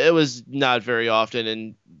it was not very often,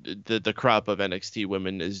 and the crop of NXT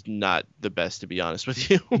women is not the best, to be honest with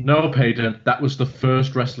you. No, Peyton, that was the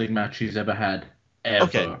first wrestling match he's ever had. Ever.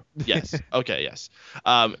 Okay. Yes. Okay. Yes.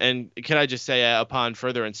 And can I just say, upon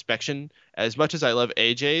further inspection, as much as I love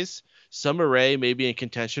AJ's, Summer Rae may be in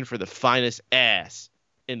contention for the finest ass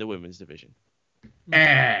in the women's division.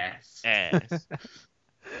 Ass.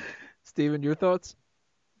 Steven, your thoughts?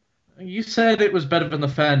 You said it was better than the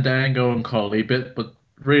Fandango and Kali bit, but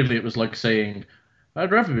really it was like saying,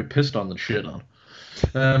 I'd rather be pissed on than shit on.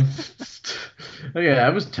 Yeah,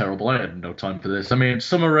 it was terrible. I had no time for this. I mean,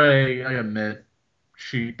 Summer Rae, I admit,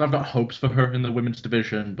 I've got hopes for her in the women's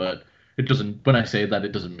division, but it doesn't. When I say that,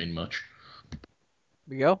 it doesn't mean much.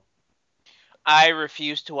 Miguel? I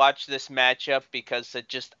refused to watch this matchup because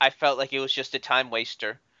I felt like it was just a time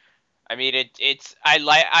waster. I mean,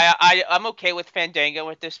 I'm okay with Fandango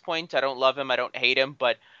at this point. I don't love him, I don't hate him,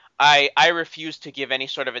 but I refuse to give any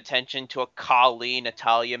sort of attention to a Kali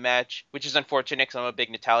Natalya match, which is unfortunate because I'm a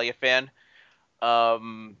big Natalya fan. So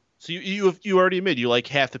you already admit you like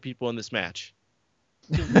half the people in this match.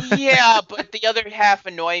 Yeah, but the other half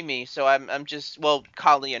annoy me, so I'm just, well,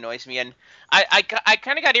 Kali annoys me, and I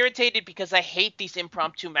kind of got irritated because I hate these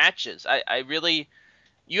impromptu matches. I really,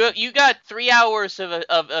 you got 3 hours of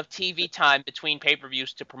TV time between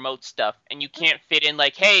pay-per-views to promote stuff, and you can't fit in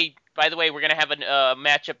like, hey, by the way, we're gonna have a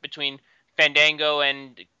matchup between Fandango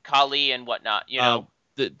and Kali and whatnot, you know.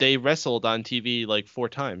 They wrestled on TV like 4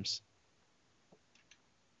 times.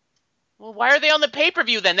 Well, why are they on the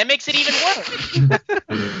pay-per-view then? That makes it even worse.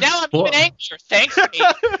 Now I'm even angrier. Thanks, mate.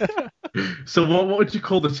 So what would you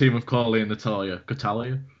call the team of Kali and Natalya?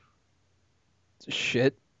 Catalia?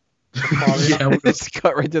 Shit. Yeah, Just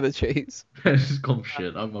cut right to the chase. just call them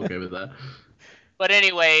shit. I'm okay with that. But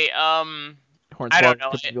anyway, Hornswoggle I don't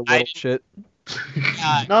know. could be a I little didn't- shit.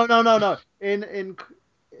 No. In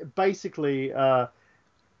basically, I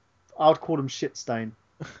would call them shit stain.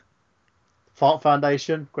 Fart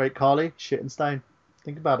Foundation, Great Kali, shit and stain.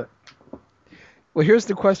 Think about it. Well, here's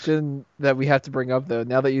the question that we have to bring up, though.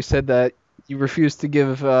 Now that you said that you refuse to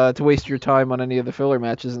to waste your time on any of the filler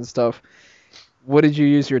matches and stuff, what did you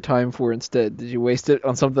use your time for instead? Did you waste it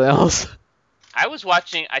on something else? I was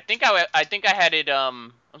watching. I think I had it. I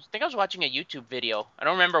think I was watching a YouTube video. I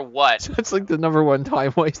don't remember what. So it's like the number one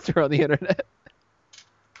time waster on the internet.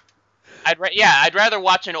 I'd rather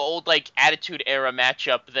watch an old like Attitude Era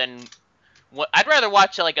matchup than. I'd rather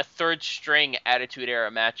watch like a third string Attitude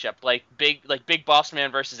Era matchup, like Big Boss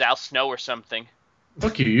Man versus Al Snow or something.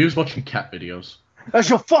 Fuck you. You was watching cat videos. That's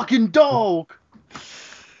your fucking dog.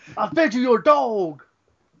 I fed you your dog.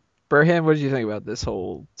 Burhan, what did you think about this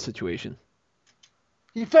whole situation?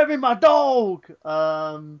 He fed me my dog.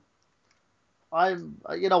 You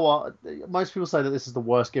know what? Most people say that this is the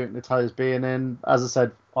worst gimmick Natalia's been in. As I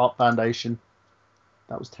said, Art Foundation.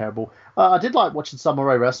 That was terrible. I did like watching Summer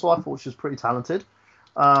Rae wrestle. I thought she was pretty talented.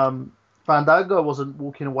 Fandango wasn't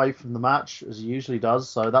walking away from the match as he usually does,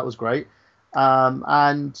 so that was great.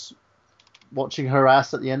 And watching her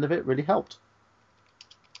ass at the end of it really helped.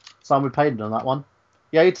 Simon Payton on that one.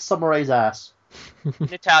 Yeah, it's Summer Rae's ass.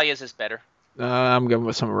 Natalia's is better. I'm going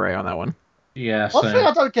with Summer Rae on that one. Yeah, One same. thing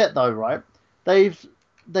I don't get though, right? They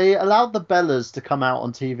allowed the Bellas to come out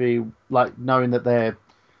on TV, like knowing that their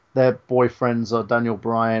boyfriends are Daniel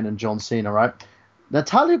Bryan and John Cena, right?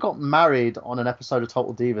 Natalya got married on an episode of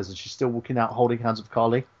Total Divas, and she's still walking out holding hands with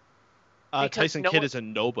Carly. Because Tyson no Kidd one- is a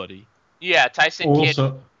nobody. Yeah, Tyson Kidd.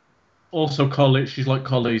 Also, Collie. She's like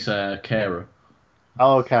Collie's carer.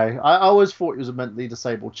 Oh, okay. I always thought he was a mentally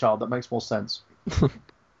disabled child. That makes more sense.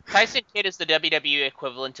 Tyson Kidd is the WWE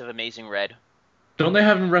equivalent of Amazing Red. Don't they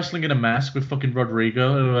have him wrestling in a mask with fucking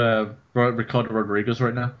Ricardo Rodriguez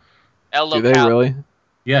right now? El Do they Local. really?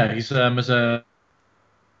 Yeah, he's as a.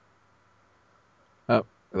 Oh,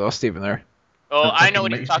 we lost Steven there. Oh, I know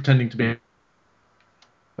what he's he's talking. pretending to be.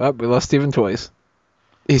 Oh, we lost Steven twice.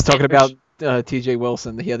 He's talking about TJ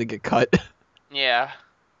Wilson. He had to get cut. Yeah.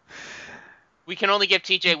 We can only give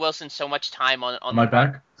TJ Wilson so much time on Am I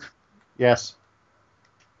back? Yes.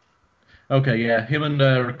 Okay, yeah, him and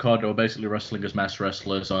Ricardo are basically wrestling as mass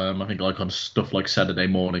wrestlers. I think like on stuff like Saturday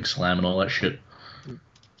Morning Slam and all that shit.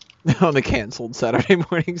 On the canceled Saturday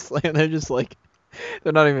Morning Slam, they're just like,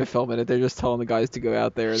 they're not even filming it. They're just telling the guys to go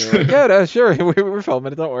out there. And they're like, yeah, no, sure, we're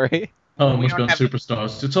filming it. Don't worry. Oh, We must don't be on have-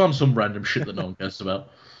 Superstars. It's on some random shit that no one cares about.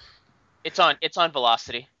 It's on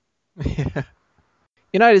Velocity. Yeah.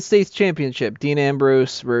 United States Championship, Dean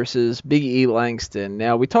Ambrose versus Big E Langston.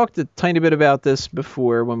 Now, we talked a tiny bit about this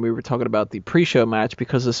before when we were talking about the pre-show match,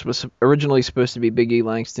 because this was originally supposed to be Big E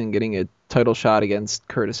Langston getting a title shot against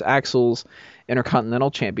Curtis Axel's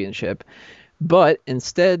Intercontinental Championship. But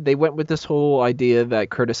instead, they went with this whole idea that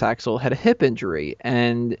Curtis Axel had a hip injury.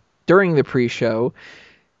 And during the pre-show,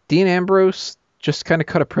 Dean Ambrose just kind of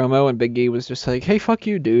cut a promo, and Big E was just like, hey, fuck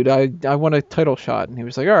you, dude. I want a title shot. And he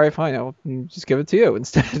was like, all right, fine. I'll just give it to you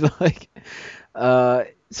instead.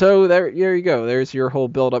 So there you go. There's your whole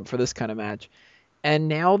build-up for this kind of match. And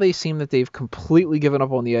now they seem that they've completely given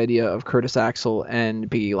up on the idea of Curtis Axel and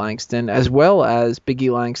Big E Langston, as well as Big E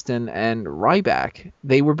Langston and Ryback.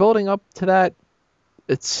 They were building up to that,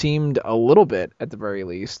 it seemed, a little bit, at the very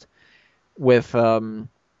least, with the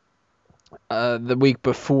week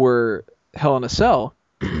before Hell in a Cell.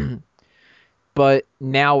 But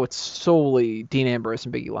now it's solely Dean Ambrose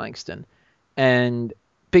and Big E Langston. And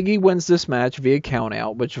Big E wins this match via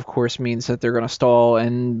countout, which of course means that they're going to stall.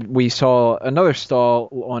 And we saw another stall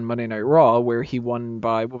on Monday Night Raw where he won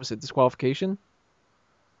by, what was it, disqualification?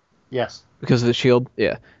 Yes. Because of the Shield?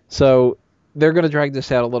 Yeah. So they're going to drag this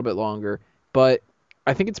out a little bit longer. But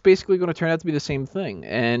I think it's basically going to turn out to be the same thing.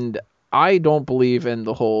 And I don't believe in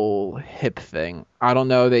the whole hip thing. I don't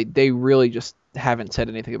know. They really just haven't said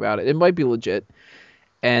anything about it. It might be legit,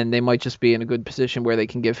 and they might just be in a good position where they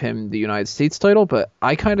can give him the United States title, but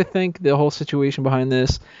I kind of think the whole situation behind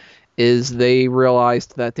this is they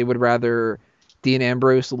realized that they would rather Dean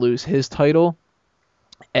Ambrose lose his title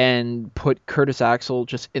and put Curtis Axel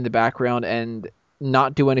just in the background and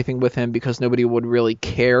not do anything with him because nobody would really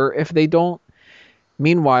care if they don't.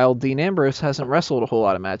 Meanwhile, Dean Ambrose hasn't wrestled a whole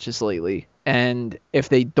lot of matches lately, and if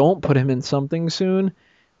they don't put him in something soon,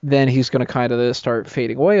 then he's going to kind of start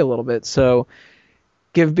fading away a little bit. So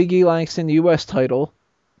give Big E Langston the U.S. title.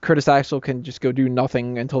 Curtis Axel can just go do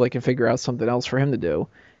nothing until they can figure out something else for him to do.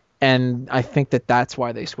 And I think that that's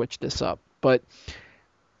why they switched this up. But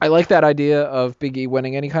I like that idea of Big E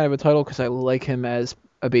winning any kind of a title because I like him as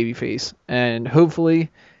a babyface. And hopefully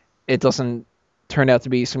it doesn't turn out to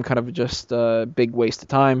be some kind of just big waste of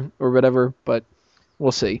time or whatever. But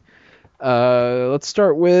we'll see. Let's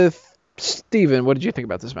start with Steven. What did you think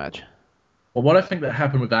about this match? Well, what I think that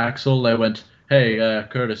happened with Axel, they went, hey,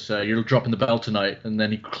 Curtis, you're dropping the belt tonight. And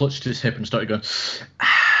then he clutched his hip and started going,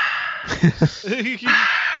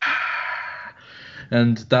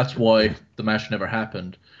 and that's why the match never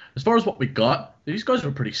happened. as far as what we got, these guys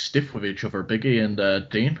were pretty stiff with each other, Big E and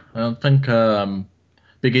Dean. I don't think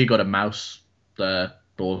Big E got a mouse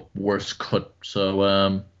or worse cut.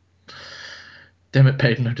 So, damn it,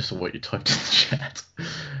 Peyton, I just saw what you typed in the chat.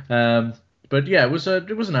 But yeah, it was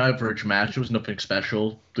an average match. It was nothing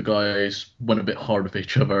special. The guys went a bit hard with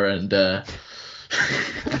each other, and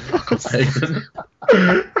fuck off, Peyton.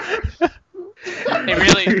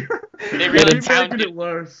 They really pounded it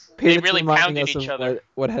worse. They Peyton's really reminding pounded us of each other.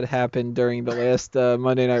 what had happened during the last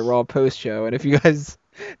Monday Night Raw post show, and if you guys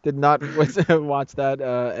did not watch that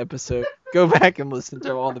episode, go back and listen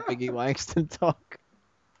to all the Biggie Langston talk.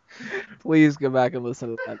 Please go back and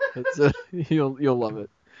listen to that. You'll love it.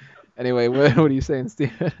 Anyway, what are you saying,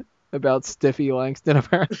 Steve, about Stiffy Langston?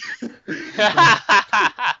 Apparently,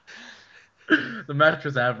 The match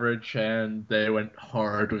was average, and they went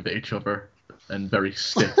hard with each other and very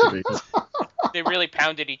stiff with each other. They really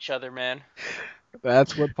pounded each other, man.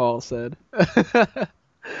 that's what Paul said.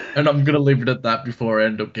 And I'm gonna leave it at that before I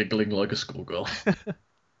end up giggling like a schoolgirl.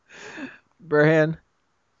 Burhan,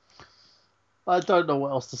 I don't know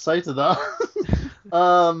what else to say to that.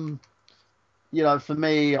 For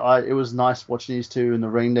me, it was nice watching these two in the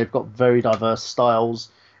ring. They've got very diverse styles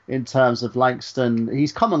in terms of Langston.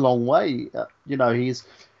 He's come a long way. He's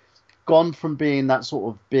gone from being that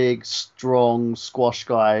sort of big, strong squash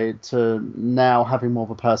guy to now having more of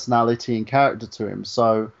a personality and character to him.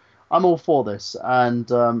 So I'm all for this. And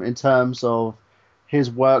in terms of his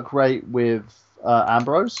work rate with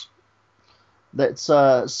Ambrose, let's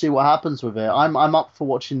see what happens with it. I'm up for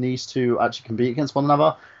watching these two actually compete against one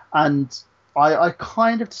another. And I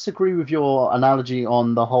kind of disagree with your analogy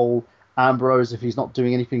on the whole Ambrose, if he's not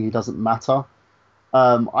doing anything, he doesn't matter.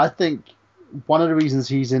 I think one of the reasons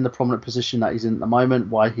he's in the prominent position that he's in at the moment,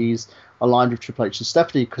 why he's aligned with Triple H and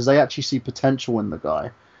Stephanie, because they actually see potential in the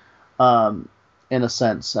guy, in a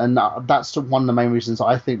sense. And that's one of the main reasons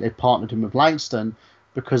I think they partnered him with Langston,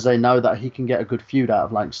 because they know that he can get a good feud out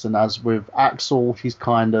of Langston. As with Axel, he's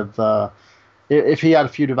kind of... if he had a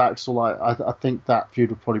feud with Axel, I think that feud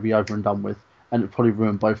would probably be over and done with, and it would probably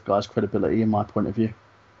ruin both guys' credibility, in my point of view.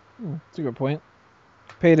 That's a good point.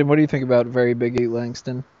 Peyton, what do you think about very Big E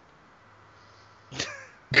Langston?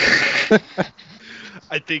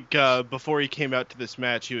 I think before he came out to this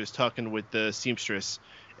match, he was talking with the seamstress,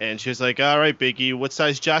 and she was like, "All right, Big E, what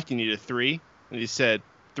size jock you need? A 3?" And he said,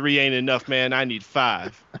 3 ain't enough, man. I need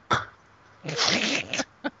 5.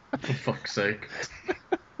 For fuck's sake.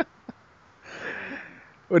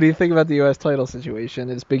 What do you think about the U.S. title situation?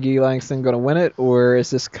 Is Big E Langston going to win it, or is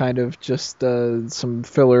this kind of just some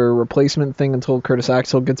filler replacement thing until Curtis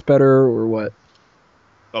Axel gets better, or what?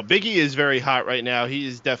 Well, Big E is very hot right now. He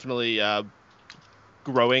is definitely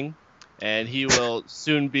growing, and he will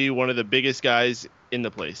soon be one of the biggest guys in the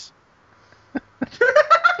place.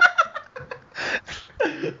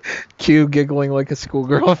 Q giggling like a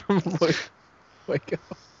schoolgirl from Waco.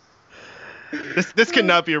 This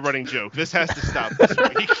cannot be a running joke. This has to stop this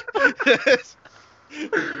week.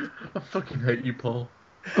 I fucking hate you, Paul.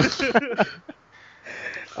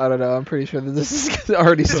 I don't know. I'm pretty sure that this is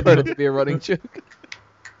already started to be a running joke.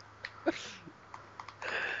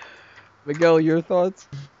 Miguel, your thoughts?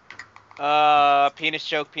 Penis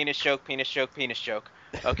joke, penis joke, penis joke, penis joke.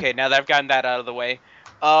 Okay, now that I've gotten that out of the way.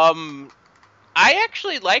 I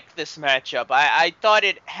actually liked this matchup. I thought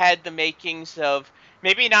it had the makings of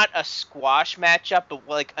maybe not a squash matchup, but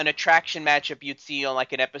like an attraction matchup you'd see on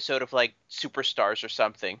like an episode of like Superstars or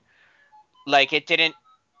something. Like it didn't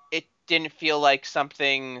feel like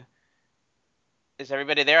something. Is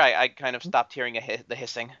everybody there? I kind of stopped hearing the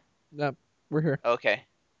hissing. No, we're here. Okay.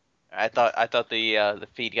 I thought the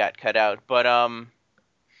feed got cut out, but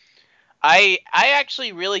I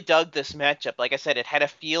actually really dug this matchup. Like I said, it had a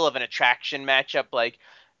feel of an attraction matchup. Like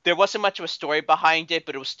there wasn't much of a story behind it,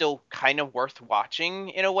 but it was still kind of worth watching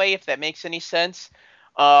in a way, if that makes any sense.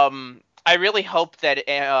 I really hope that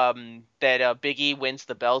Big E wins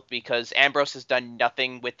the belt, because Ambrose has done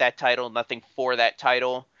nothing with that title, nothing for that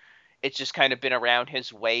title. It's just kind of been around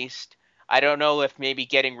his waist. I don't know if maybe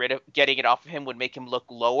getting it off of him would make him look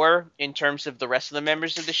lower in terms of the rest of the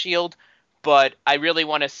members of the Shield, but I really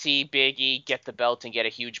want to see Big E get the belt and get a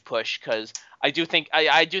huge push, because I do think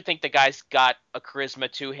the guy's got a charisma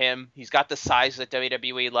to him. He's got the size that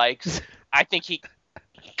WWE likes. I think he.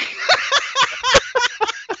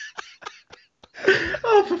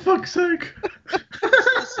 Oh, for fuck's sake!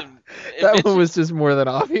 Listen, That one was just more than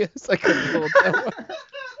obvious. I couldn't hold that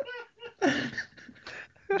one.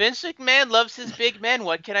 Vince McMahon loves his big men.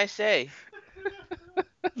 What can I say?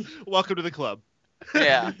 Welcome to the club.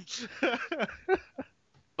 Yeah.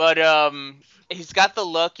 But he's got the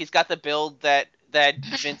look, he's got the build that that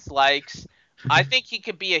Vince likes. I think he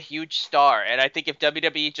could be a huge star, and I think if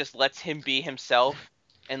WWE just lets him be himself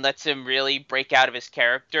and lets him really break out of his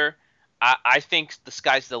character, I think the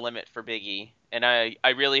sky's the limit for Big E. And I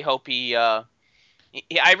really hope I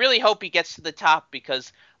really hope he gets to the top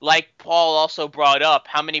because, like Paul also brought up,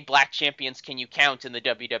 how many black champions can you count in the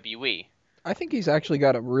WWE? I think he's actually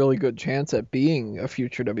got a really good chance at being a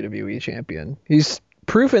future WWE champion. He's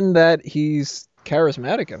proven that he's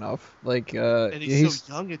charismatic enough. Like, And he's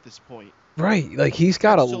so young at this point. right. Like, he's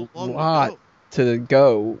got a So long lot to to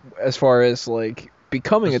go as far as like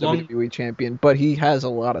becoming As a long- WWE champion, but he has a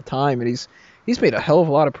lot of time, and he's made a hell of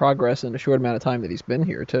a lot of progress in a short amount of time that he's been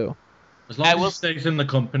here too. As long as he stays in the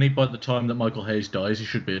company by the time that Michael Hayes dies, he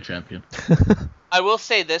should be a champion. I will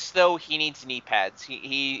say this though, he needs knee pads.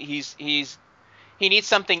 He needs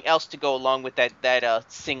something else to go along with that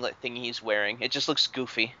singlet thing he's wearing. It just looks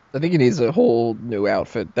goofy. I think he needs a whole new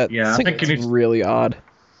outfit. That Yeah, I think he singlet's needs- really odd.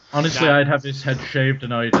 Honestly, Nah. I'd have his head shaved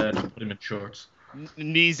and I'd just put him in shorts.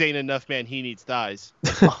 Knees ain't enough, man. He needs thighs.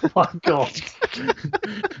 Oh my god.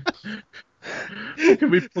 Can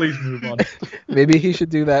we please move on? Maybe he should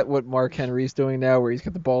do that what Mark Henry's doing now, where he's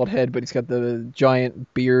got the bald head, but he's got the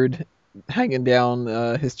giant beard hanging down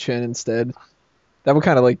his chin instead. That would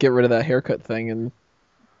kind of like get rid of that haircut thing, and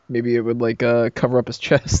maybe it would like cover up his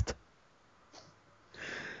chest.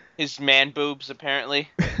 His man boobs, apparently.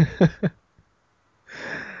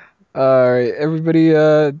 All right, everybody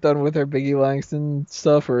done with our Biggie Langston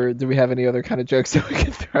stuff, or do we have any other kind of jokes that we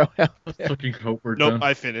can throw out? I fucking hope we're Nope, done.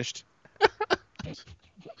 I finished.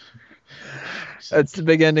 That's the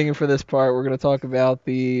big ending for this part. We're going to talk about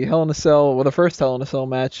the Hell in a Cell, well, the first Hell in a Cell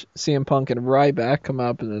match. CM Punk and Ryback come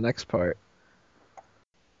up in the next part.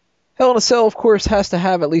 Hell in a Cell, of course, has to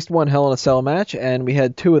have at least one Hell in a Cell match, and we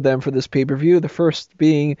had two of them for this pay-per-view. The first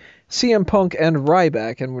being CM Punk and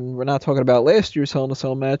Ryback, and when we're not talking about last year's Hell in a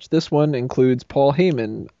Cell match, this one includes Paul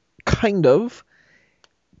Heyman. Kind of.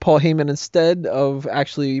 Paul Heyman, instead of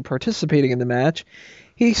actually participating in the match,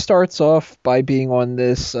 he starts off by being on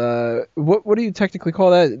this, what do you technically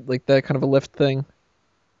call that? Like that kind of a lift thing?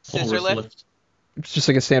 Scissor Forward lift? It's just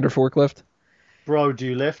like a standard forklift. Bro, do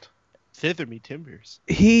you lift? Thither me timbers.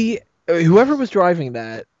 Whoever was driving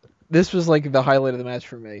that, this was like the highlight of the match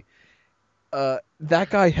for me. That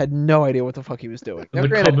guy had no idea what the fuck he was doing. Now, The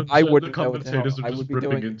granted, I the wouldn't know what the hell commentators are I just would be ripping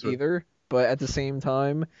doing into it. either, but at the same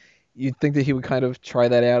time, you'd think that he would kind of try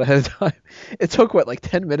that out ahead of time. It took, like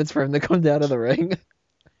 10 minutes for him to come down to the ring?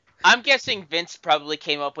 I'm guessing Vince probably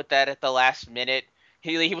came up with that at the last minute.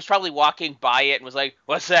 He was probably walking by it and was like,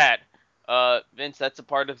 "What's that?" Vince, that's a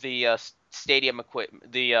part of the stadium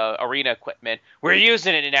equipment, the arena equipment. We're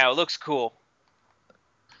using it now. It looks cool.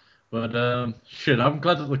 But shit, I'm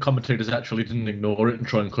glad that the commentators actually didn't ignore it and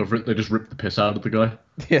try and cover it. They just ripped the piss out of the guy.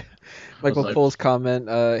 Yeah. Michael like- Cole's comment,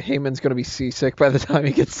 Heyman's going to be seasick by the time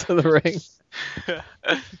he gets to the ring.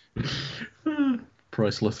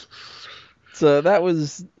 Priceless. So that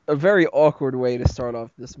was a very awkward way to start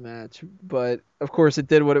off this match, but of course it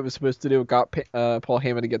did what it was supposed to do. It got Paul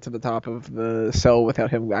Heyman to get to the top of the cell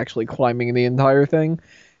without him actually climbing the entire thing,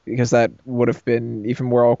 because that would have been even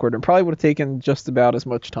more awkward and probably would have taken just about as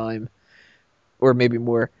much time, or maybe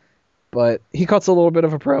more. But he cuts a little bit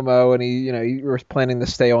of a promo, and he was planning to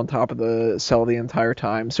stay on top of the cell the entire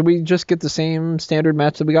time. So we just get the same standard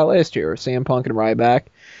match that we got last year, CM Punk and Ryback.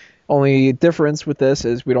 Only difference with this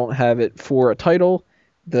is we don't have it for a title.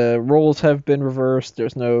 The roles have been reversed.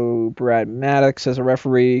 There's no Brad Maddox as a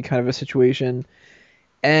referee kind of a situation.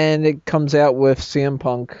 And it comes out with CM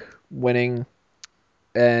Punk winning.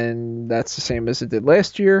 And that's the same as it did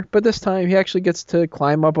last year. But this time he actually gets to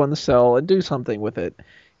climb up on the cell and do something with it.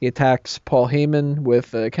 He attacks Paul Heyman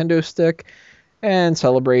with a kendo stick and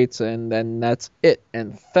celebrates. And then that's it.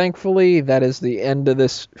 And thankfully that is the end of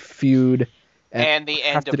this feud. And the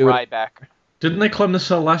have end to of do it. Ryback. Didn't they climb the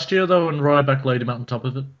cell last year though, and Ryback laid him out on top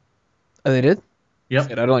of it? Oh, they did? Yep.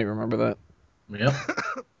 Shit, I don't even remember that. Yep.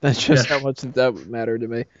 That's just Yeah. how much that would matter to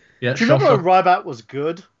me. Yeah. Do you remember Shocker. when Ryback was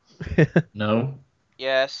good? No.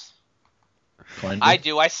 Yes, Kind of. I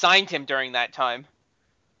do. I signed him during that time.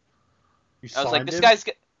 You I was like, signed this him? guy's.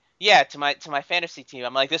 Yeah, to my fantasy team.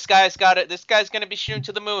 I'm like, this guy's got it. This guy's gonna be shooting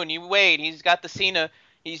to the moon. You wait. He's got the Cena.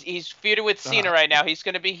 He's feuded with Cena right now. He's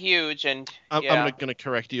gonna be huge. And I'm yeah. gonna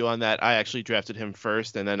correct you on that. I actually drafted him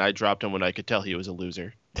first, and then I dropped him when I could tell he was a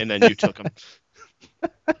loser, and then you took him.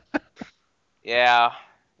 Yeah.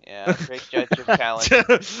 Great judge of talent.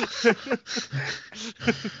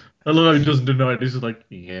 I love how he doesn't deny it. He's just like,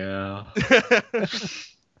 yeah.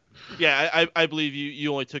 Yeah, I believe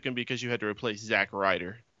you only took him because you had to replace Zack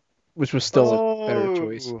Ryder. Which was still a better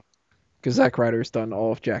choice. Oh. because Zack Ryder's done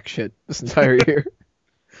all of jack shit this entire year.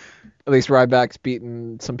 At least Ryback's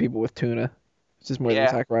beaten some people with tuna, which is more than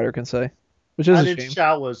Yeah. Zack Ryder can say, which is And a in shame.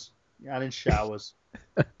 showers. And in showers.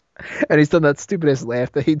 And he's done that stupidest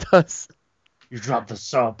laugh that he does. You dropped the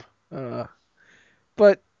sub.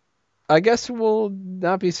 But I guess we'll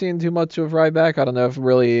not be seeing too much of Ryback. I don't know if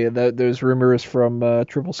really those rumors from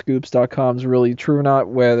triplescoops.com is really true or not,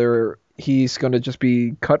 whether he's going to just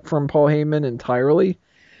be cut from Paul Heyman entirely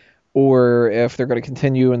or if they're going to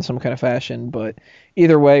continue in some kind of fashion. But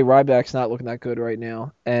either way, Ryback's not looking that good right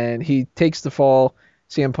now. And he takes the fall.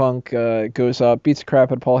 CM Punk goes up, beats the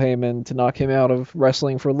crap out of Paul Heyman to knock him out of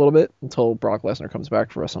wrestling for a little bit until Brock Lesnar comes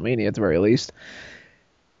back for WrestleMania at the very least.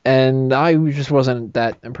 And I just wasn't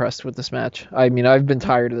that impressed with this match. I mean, I've been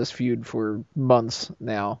tired of this feud for months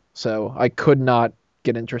now, so I could not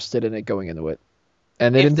get interested in it going into it.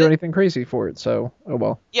 And they If didn't do the- anything crazy for it, so oh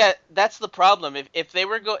well. Yeah, that's the problem. If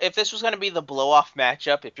this was going to be the blow off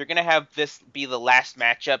matchup, if you're going to have this be the last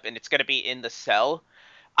matchup and it's going to be in the cell,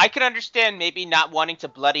 I could understand maybe not wanting to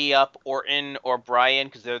bloody up Orton or Bryan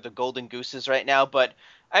because they're the golden gooses right now, but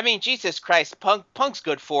I mean, Jesus Christ, Punk's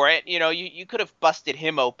good for it. You know, you could have busted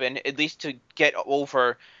him open at least to get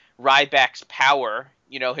over Ryback's power,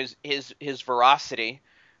 you know, his veracity.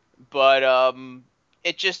 But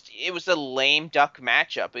it was a lame duck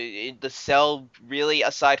matchup. The cell really,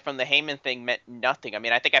 aside from the Heyman thing, meant nothing. I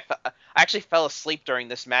mean, I think I actually fell asleep during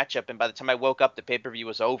this matchup, and by the time I woke up, the pay-per-view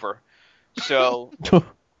was over. So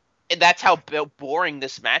and that's how boring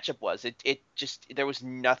this matchup was. It just, there was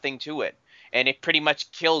nothing to it, and it pretty much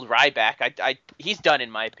killed Ryback. He's done, in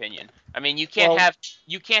my opinion. I mean, you can't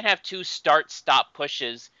have two start-stop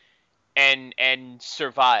pushes and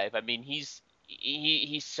survive. I mean, he's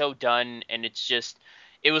so done, and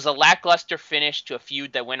it was a lackluster finish to a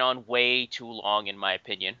feud that went on way too long, in my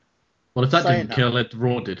opinion. Well, if that Saying didn't that- kill it,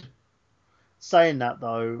 Raw did. Saying that,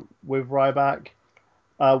 though, with Ryback,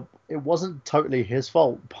 it wasn't totally his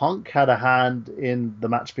fault. Punk had a hand in the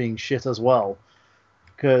match being shit as well.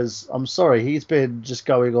 Because, I'm sorry, he's been just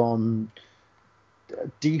going on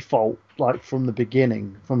default, like, from the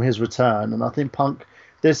beginning, from his return. And I think Punk,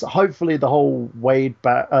 hopefully the whole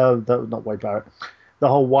the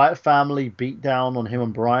whole Wyatt family beat down on him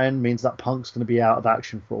and Bryan means that Punk's going to be out of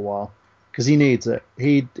action for a while. Because he needs it.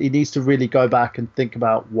 He needs to really go back and think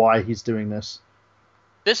about why he's doing this.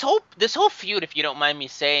 This whole feud, if you don't mind me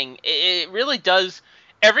saying, it really does.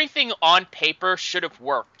 Everything on paper should have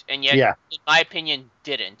worked, and yet, Yeah. in my opinion,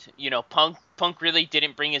 didn't. You know, Punk really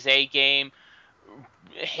didn't bring his A game.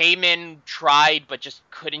 Heyman tried, but just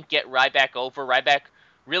couldn't get Ryback over. Ryback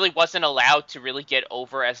really wasn't allowed to really get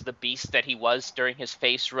over as the beast that he was during his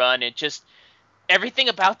face run. It just, everything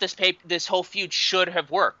about this whole feud should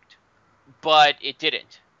have worked, but it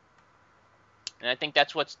didn't. And I think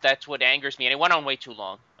that's what angers me. And it went on way too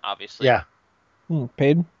long, obviously. Yeah.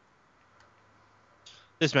 Paid?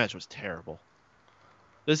 This match was terrible.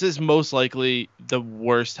 This is most likely the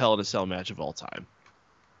worst Hell in a Cell match of all time.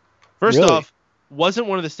 First Really? off, wasn't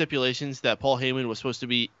one of the stipulations that Paul Heyman was supposed to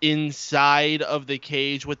be inside of the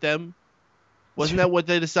cage with them? Wasn't that what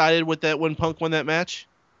they decided with that when Punk won that match?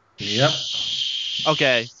 Yep.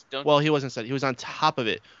 Okay. Don't- Well, he wasn't inside. He was on top of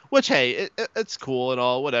it. Which, hey, it's cool and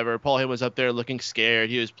all, whatever. Paul Heyman was up there looking scared.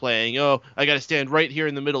 He was playing, oh, I got to stand right here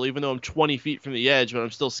in the middle, even though I'm 20 feet from the edge, but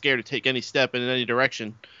I'm still scared to take any step in any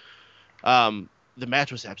direction. The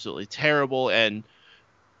match was absolutely terrible, and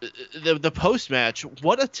the post-match,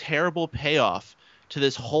 what a terrible payoff to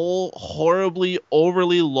this whole horribly,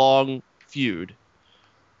 overly long feud.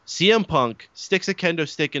 CM Punk sticks a kendo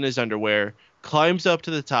stick in his underwear, climbs up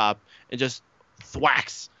to the top, and just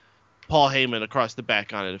thwacks Paul Heyman across the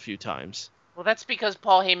back on it a few times. Well, that's because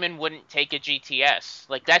Paul Heyman wouldn't take a GTS.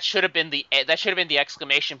 Like, that should have been the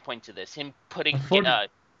exclamation point to this. Him putting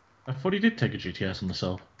I thought he did take a GTS on the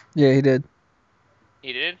cell. Yeah, he did.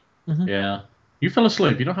 he did. Yeah. You fell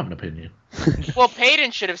asleep. You don't have an opinion. Well,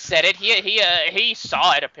 Payton should have said it. He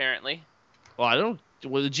saw it apparently. Well, the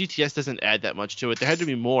GTS doesn't add that much to it. There had to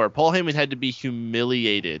be more. Paul Heyman had to be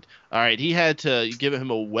humiliated. All right, he had to give him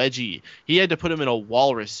a wedgie. He had to put him in a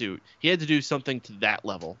walrus suit. He had to do something to that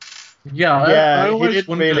level. Yeah, I Yeah, he always did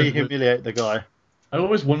wondered. really humiliate the guy. I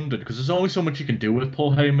always wondered because there's only so much you can do with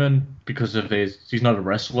Paul Heyman because of he's not a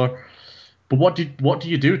wrestler. But what do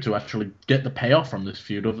you do to actually get the payoff from this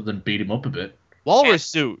feud other than beat him up a bit? Walrus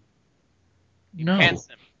suit. No. Pants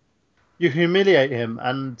him. You humiliate him,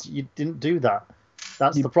 and you didn't do that.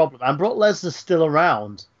 That's the problem. And Brock Lesnar's still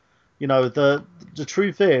around. You know, the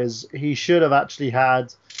truth is, he should have actually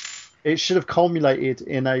had. It should have culminated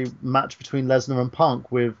in a match between Lesnar and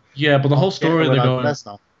Punk with. Yeah, but the whole story Getting they're over going.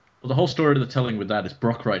 Lesnar. Well, the whole story they're telling with that is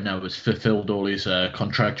Brock right now has fulfilled all his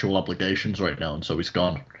contractual obligations right now, and so he's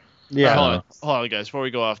gone. Yeah. Hold on, guys. Before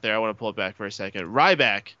we go off there, I want to pull it back for a second.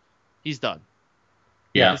 Ryback, he's done.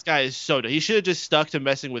 Yeah. This guy is so done. He should have just stuck to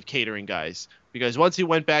messing with catering guys, because once he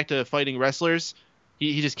went back to fighting wrestlers,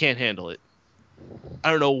 he just can't handle it.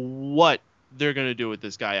 I don't know what they're going to do with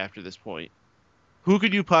this guy after this point. Who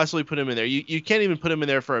could you possibly put him in there? You can't even put him in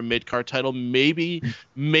there for a mid-card title. Maybe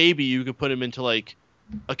you could put him into like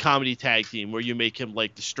a comedy tag team where you make him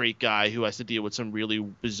like the straight guy who has to deal with some really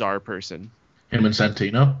bizarre person. Him and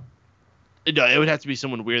Santino? No, it would have to be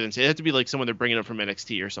someone weird. It would have to be like someone they're bringing up from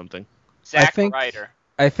NXT or something. Zack think- Ryder.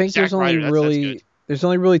 I think Zack there's only Ryder, that's really good. there's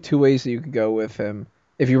only really two ways that you could go with him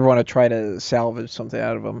if you want to try to salvage something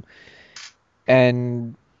out of him.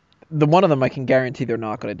 And the one of them I can guarantee they're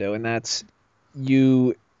not going to do, and that's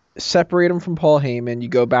you separate him from Paul Heyman, you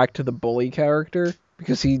go back to the bully character,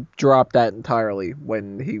 because he dropped that entirely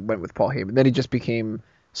when he went with Paul Heyman. Then he just became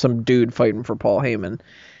some dude fighting for Paul Heyman.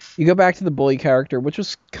 You go back to the bully character, which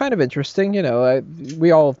was kind of interesting, you know.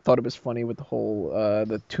 We all thought it was funny with the whole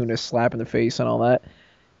the tuna slap in the face and all that.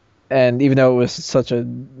 And even though it was such a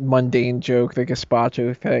mundane joke, the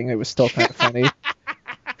gazpacho thing, it was still kind of funny.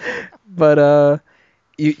 But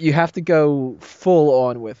you have to go full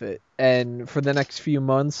on with it. And for the next few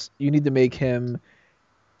months, you need to make him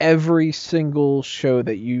every single show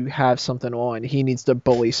that you have something on, he needs to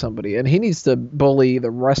bully somebody. And he needs to bully the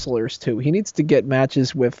wrestlers too. He needs to get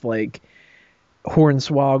matches with like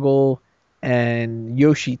Hornswoggle and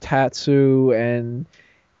Yoshi Tatsu and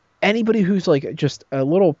anybody who's like just a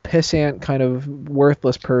little pissant kind of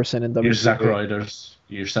worthless person in WWE. Your Zack Ryders,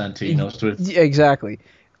 your Santinos. Yeah, exactly.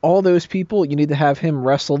 All those people, you need to have him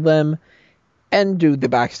wrestle them and do the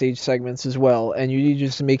backstage segments as well. And you need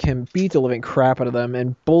just to make him beat the living crap out of them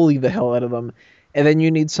and bully the hell out of them. And then you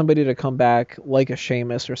need somebody to come back like a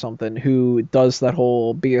Sheamus or something who does that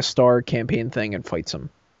whole be a star campaign thing and fights him.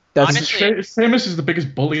 That's Honestly- Sheamus is the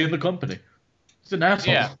biggest bully in the company. He's an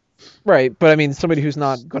asshole. Yeah. right. But I mean, somebody who's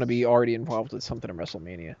not going to be already involved with something in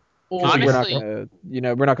WrestleMania. Honestly- We're not going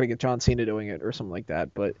to, we're not going to get John Cena doing it or something like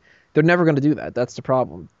that. But they're never going to do that. That's the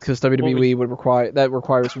problem, because WWE would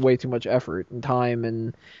requires way too much effort and time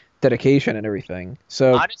and dedication and everything.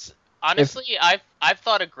 So Honestly, I've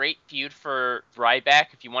thought a great feud for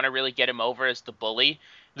Ryback if you want to really get him over as the bully.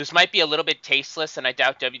 This might be a little bit tasteless, and I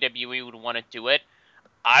doubt WWE would want to do it.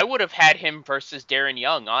 I would have had him versus Darren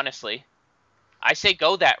Young, honestly. I say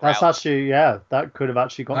go that route. That's actually, that could have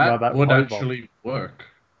actually got That Ryback would quite well. actually work.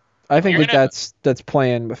 I think You're that that's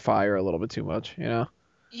playing with fire a little bit too much, you know.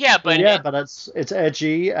 Yeah, but But it's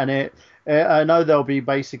edgy, and I know they'll be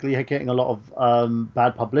basically getting a lot of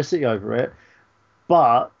bad publicity over it,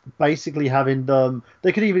 but basically having them,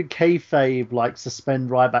 they could even kayfabe like suspend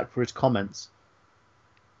Ryback for his comments.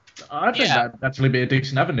 I think Yeah. that'd actually be a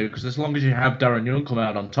decent avenue, because as long as you have Darren Young come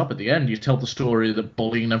out on top at the end, you tell the story that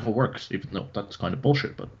bullying never works, even though that's kind of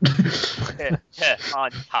bullshit. But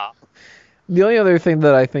on top. The only other thing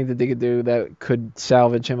that I think that they could do that could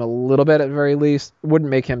salvage him a little bit at the very least, wouldn't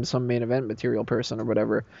make him some main event material person or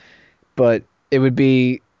whatever, but it would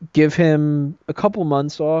be give him a couple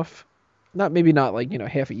months off. Maybe not like,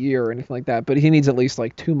 half a year or anything like that, but he needs at least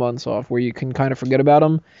like 2 months off where you can kind of forget about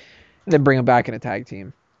him and then bring him back in a tag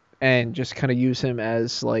team and just kind of use him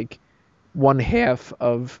as like one half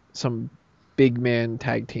of some big man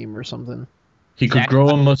tag team or something. he could Exactly. grow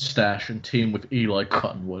a mustache and team with Eli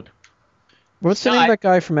Cottonwood. What's the No, name of that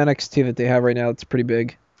guy from NXT that they have right now that's pretty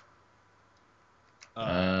big?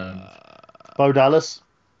 Bo Dallas,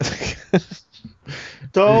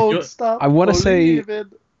 don't You're- stop. I wanna say-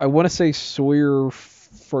 believing. I want to say Sawyer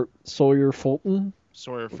Fulton,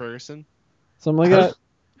 Sawyer Ferguson. something like that.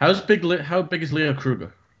 How big is Leo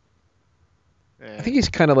Kruger? I think he's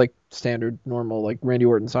kind of like standard, normal, like Randy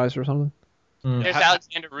Orton size or something. There's Ha-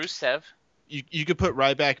 Alexander Rusev. You could put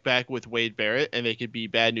Ryback back with Wade Barrett, and they could be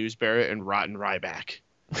Bad News Barrett and Rotten Ryback.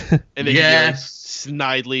 And they Yes. could be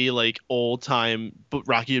like snidely, like old time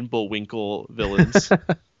Rocky and Bullwinkle villains. Shit.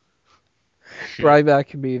 Ryback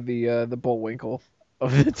could be the Bullwinkle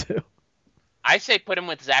of the two. I say put him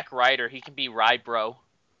with Zack Ryder. He can be Rybro.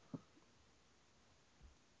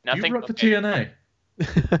 Nothing. You rock the okay.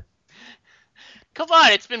 TNA. Come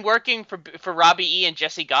on, it's been working for Robbie E and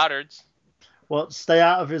Jesse Goddard's. Well, stay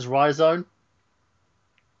out of his Rye zone.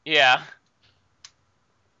 Yeah.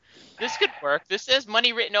 This could work. This has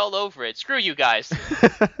money written all over it. Screw you guys.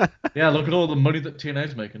 Yeah, look at all the money that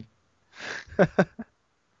TNA's making.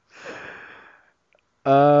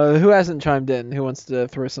 Who hasn't chimed in? Who wants to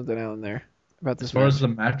throw something out in there? about this As far match? as the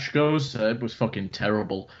match goes, it was fucking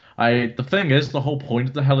terrible. The thing is, the whole point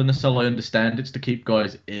of the Hell in a Cell, I understand it's to keep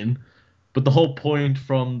guys in, but the whole point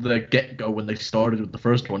from the get-go when they started with the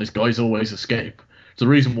first one is guys always escape. It's the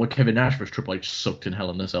reason why Kevin Nash vs Triple H sucked in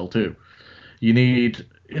Hell in a Cell too. You need,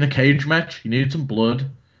 in a cage match, you need some blood,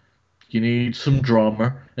 you need some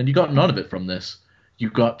drama, and you got none of it from this. You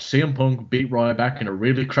got CM Punk beat Ryback in a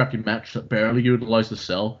really crappy match that barely utilized the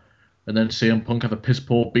cell, and then CM Punk have a piss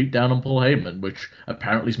poor beat down on Paul Heyman, which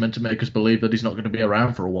apparently is meant to make us believe that he's not going to be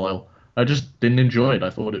around for a while. I just didn't enjoy it. I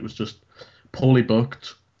thought it was just poorly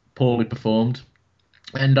booked, poorly performed,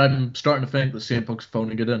 and I'm starting to think that CM Punk's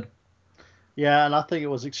phoning it in. Yeah, and I think it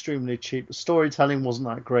was extremely cheap. The storytelling wasn't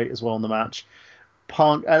that great as well in the match.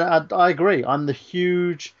 Punk, and I agree. I'm the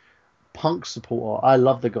huge Punk supporter. I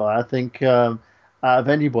love the guy. I think out of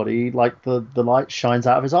anybody, like the light shines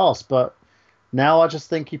out of his ass. But now I just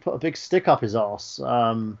think he put a big stick up his ass.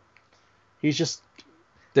 He's just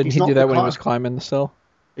Didn't he's he not do the that when he kind- was climbing the cell?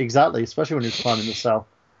 exactly, especially when he's climbing the cell.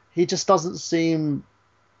 He just doesn't seem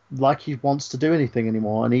like he wants to do anything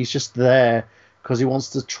anymore, and he's just there because he wants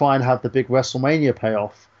to try and have the big WrestleMania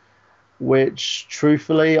payoff. Which,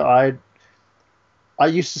 truthfully, I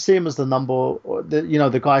used to see him as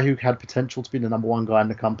the guy who had potential to be the number one guy in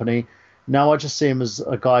the company. Now I just see him as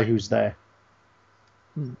a guy who's there.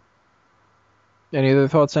 Any other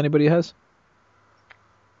thoughts anybody has?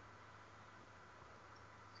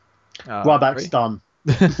 Ryback's done.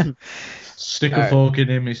 Stick a Alright. fork in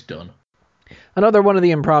him, he's done. Another one of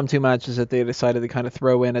the impromptu matches that they decided to kind of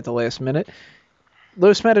throw in at the last minute.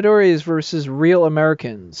 Los Matadores versus Real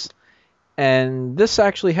Americans. And this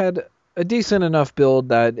actually had a decent enough build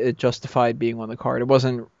that it justified being on the card. It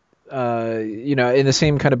wasn't, in the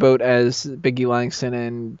same kind of boat as Biggie Langston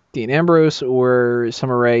and Dean Ambrose or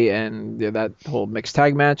Summer Rae and that whole mixed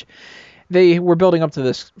tag match. They were building up to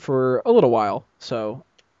this for a little while. So,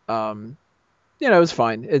 it was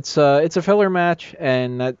fine. It's a filler match,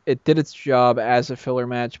 and that it did its job as a filler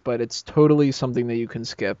match, but it's totally something that you can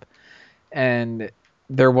skip. And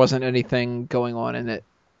there wasn't anything going on in it,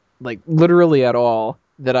 like literally at all,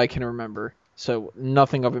 that I can remember. So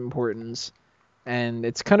nothing of importance. And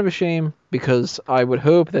it's kind of a shame because I would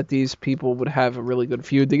hope that these people would have a really good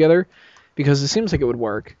feud together because it seems like it would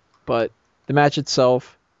work. But the match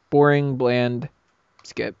itself, boring, bland,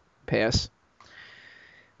 skip, pass.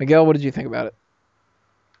 Miguel, what did you think about it?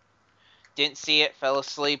 Didn't see it, fell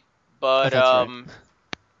asleep, but That's right.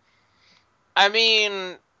 I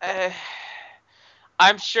mean,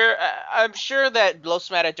 I'm sure that Los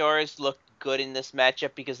Matadores looked good in this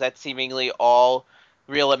matchup because that's seemingly all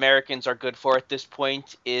Real Americans are good for at this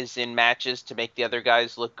point is in matches to make the other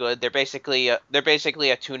guys look good. They're basically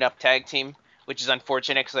a tune-up tag team, which is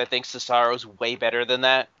unfortunate because I think Cesaro's way better than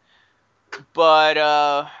that. But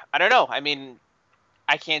I don't know. I mean,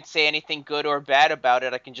 I can't say anything good or bad about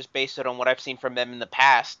it. I can just base it on what I've seen from them in the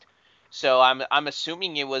past. So I'm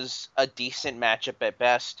assuming it was a decent matchup at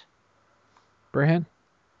best. Brahan?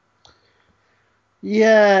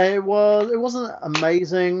 Yeah, it was. It wasn't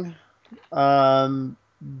amazing,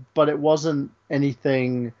 but it wasn't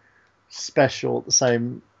anything special at the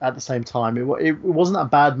same time. It wasn't a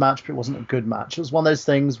bad match, but it wasn't a good match. It was one of those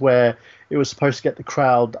things where it was supposed to get the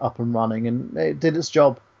crowd up and running, and it did its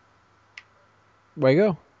job. Way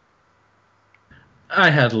go. I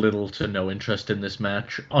had little to no interest in this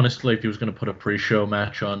match. Honestly, if he was going to put a pre-show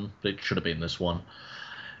match on, it should have been this one.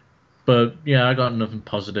 But yeah, I got nothing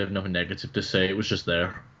positive, nothing negative to say. It was just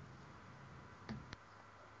there.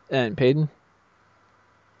 And Peyton?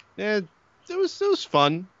 Yeah, it was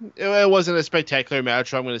fun. It wasn't a spectacular match,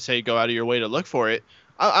 so I'm going to say go out of your way to look for it.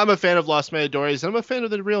 I'm a fan of Los Matadores, and I'm a fan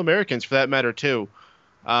of the Real Americans for that matter too.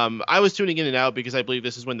 I was tuning in and out because I believe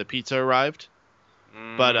this is when the pizza arrived.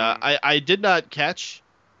 But I did not catch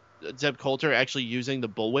Zeb Coulter actually using the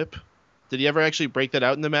bullwhip. Did he ever actually break that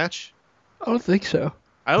out in the match? I don't think so.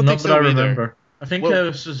 I don't Not think that so I either. remember. I think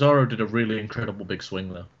Well- Cesaro did a really incredible big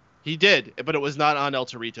swing though. He did, but it was not on El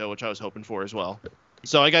Torito, which I was hoping for as well.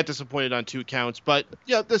 So I got disappointed on 2 counts. But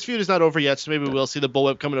yeah, this feud is not over yet, so maybe we'll see the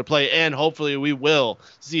bullwhip come into play, and hopefully we will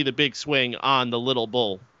see the big swing on the little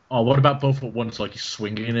bull. Oh, what about both at once? Like he's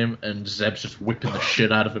swinging him and Zeb's just whipping the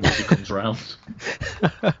shit out of him as he comes round.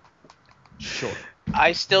 Sure.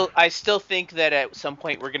 I still think that at some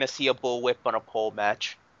point we're gonna see a bullwhip on a pole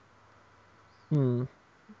match. Maybe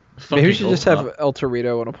Fucking we should just hope have not. El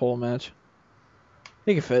Torito in a pole match.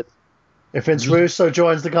 He can fit. If Vince Russo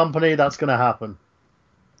joins the company, that's going to happen.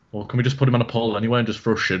 Well, can we just put him on a pole anyway and just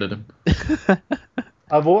throw shit at him?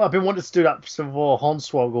 I've been wanting to do that for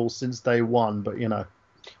Hornswoggle since day one, but you know.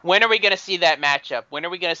 When are we gonna see that matchup? When are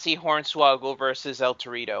we gonna see Hornswoggle versus El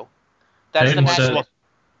Torito? That's the Payton match. said- that-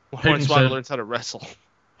 Payton Hornswoggle said- learns how to wrestle.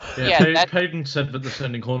 Yeah, Payton said that they're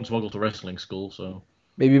sending Hornswoggle to wrestling school, so.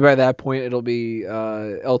 Maybe by that point it'll be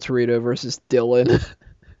El Torito versus Dylan.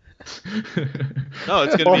 No,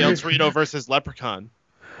 it's gonna be El Torito versus Leprechaun.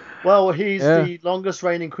 Well, he's Yeah. the longest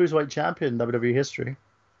reigning cruiserweight champion in WWE history.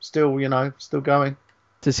 Still, still going.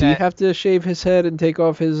 Does he Yeah. have to shave his head and take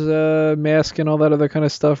off his mask and all that other kind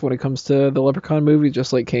of stuff when it comes to the Leprechaun movie,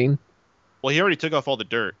 just like Kane? Well, he already took off all the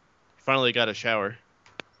dirt. Finally got a shower.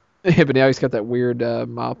 Yeah, but now he's got that weird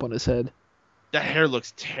mop on his head. That hair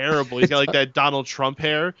looks terrible. He's got like that Donald Trump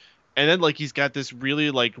hair, and then like he's got this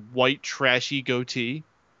really like white trashy goatee.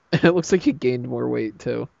 It looks like he gained more weight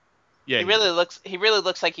too. Yeah, He really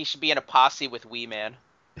looks like he should be in a posse with Wee Man.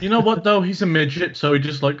 You know what, though? He's a midget, so he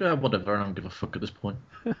just like, whatever, I don't give a fuck at this point.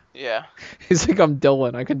 Yeah. He's like, I'm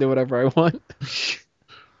Dylan. I can do whatever I want.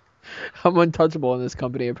 I'm untouchable in this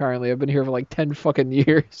company, apparently. I've been here for like 10 fucking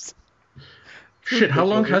years. Shit, how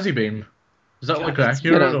long has he been? Is that like It's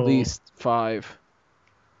been accurate? at Or... least 5.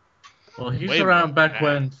 Well, he's Way more around than back that.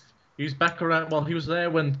 when. He's back around. Well, he was there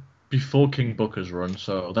when before King Booker's run,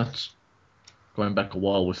 so that's going back a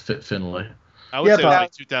while with Fit Finlay. I would Yeah, say but-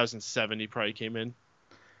 like 2007 he probably came in.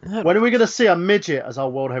 When are we going to see a midget as our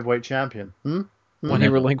world heavyweight champion? When he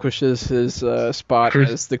Whenever. relinquishes his spot Cruise-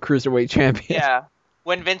 as the cruiserweight champion. Yeah.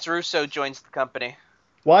 When Vince Russo joins the company.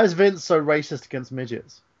 Why is Vince so racist against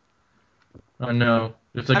midgets? I know.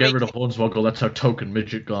 If they I get mean- rid of Hornswoggle, that's our token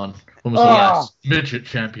midget gone. When was Oh. the last midget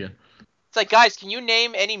champion? It's like, guys, can you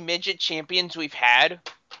name any midget champions we've had?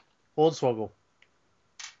 Hornswoggle.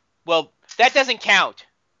 Well, that doesn't count.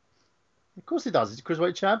 Of course he does. He's a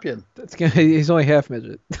cruiserweight champion. He's only half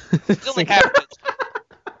midget. It's only half midget.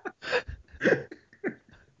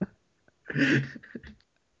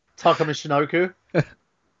 Taka Michinoku.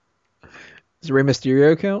 Does Rey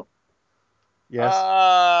Mysterio count? Yes.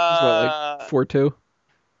 He's what, like 4'2"?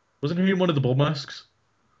 Wasn't he in one of the bull masks?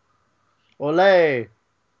 Ole. I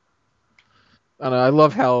don't know. I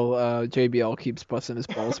love how JBL keeps busting his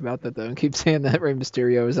balls about that, though, and keeps saying that Rey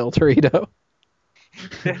Mysterio is El Torito.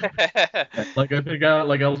 Like, I think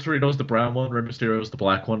like El Torito's the brown one, Rey Mysterio's the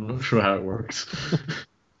black one. I'm not sure how it works.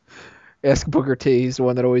 Ask Booker T. He's the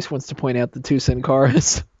one that always wants to point out the two Sin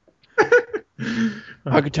Caras.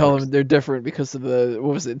 I could tell him they're different because of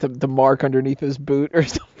the mark underneath his boot or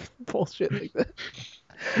some bullshit like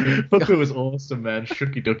that. Booker was awesome, man.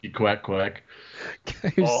 Shooky ducky quack quack.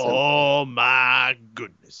 He was so- Oh my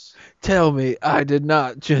goodness. Tell me I did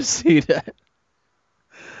not just see that.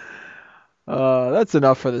 That's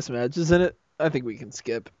enough for this match, isn't it? I think we can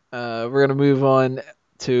skip. We're going to move on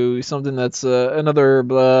to something that's another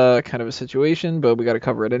kind of a situation, but we got to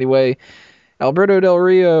cover it anyway. Alberto Del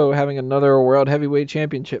Rio having another World Heavyweight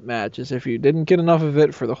Championship match, as if you didn't get enough of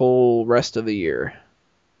it for the whole rest of the year.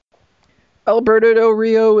 Alberto Del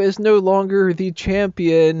Rio is no longer the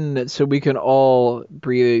champion, so we can all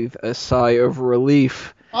breathe a sigh of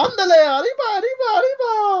relief. Andale, arriba, arriba,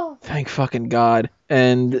 arriba. Thank fucking God.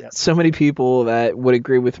 And Yeah. so many people that would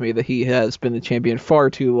agree with me that he has been the champion far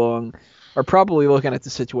too long are probably looking at the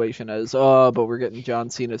situation as, oh, but we're getting John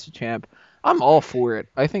Cena as a champ. I'm all for it.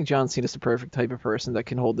 I think John Cena's the perfect type of person that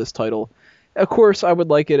can hold this title. Of course, I would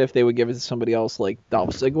like it if they would give it to somebody else like Dolph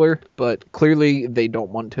Ziggler, but clearly they don't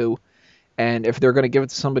want to. And if they're going to give it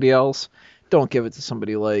to somebody else, don't give it to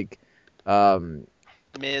somebody like...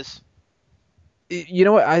 Miz. You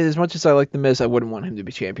know what? As much as I like The Miz, I wouldn't want him to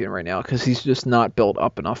be champion right now because he's just not built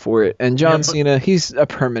up enough for it. And John but- Cena, he's a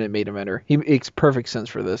permanent main eventer. He makes perfect sense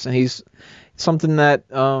for this, and he's something that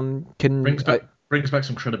can Brings back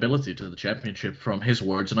some credibility to the championship from his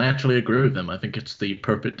words, and I actually agree with him. I think it's the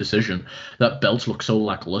perfect decision. That belts look so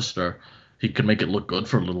lackluster. He can make it look good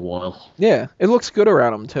for a little while. Yeah, it looks good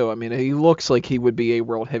around him too. I mean, he looks like he would be a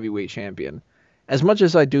world heavyweight champion. As much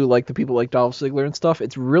as I do like the people like Dolph Ziggler and stuff,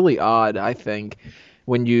 it's really odd, I think,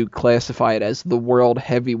 when you classify it as the world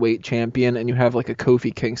heavyweight champion and you have like a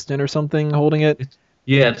Kofi Kingston or something holding it.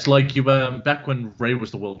 Yeah, it's like you back when Ray was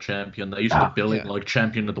the world champion, they used to bill him yeah. like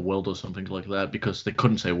champion of the world or something like that because they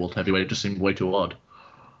couldn't say world heavyweight. It just seemed way too odd.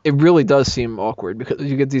 It really does seem awkward because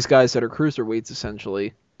you get these guys that are cruiserweights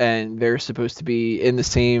essentially, and they're supposed to be in the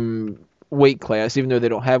same weight class, even though they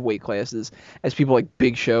don't have weight classes, as people like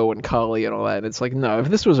Big Show and Khali and all that. And it's like, no, if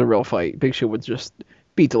this was a real fight, Big Show would just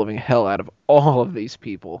beat the living hell out of all of these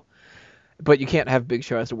people. But you can't have Big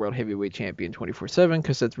Show as the world heavyweight champion 24/7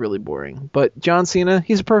 because that's really boring. But John Cena,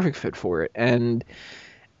 he's a perfect fit for it. And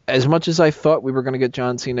as much as I thought we were going to get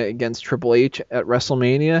John Cena against Triple H at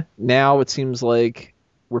WrestleMania, now it seems like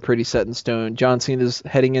we're pretty set in stone. John Cena's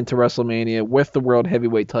heading into WrestleMania with the world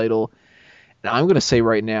heavyweight title. And I'm going to say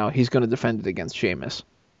right now, he's going to defend it against Sheamus.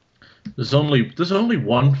 There's only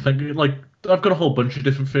one thing. Like, I've got a whole bunch of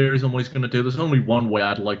different theories on what he's going to do. There's only one way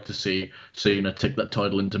I'd like to see Cena take that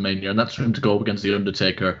title into Mania, and that's for him to go up against the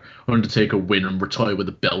Undertaker. Undertaker win and retire with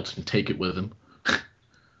the belt and take it with him.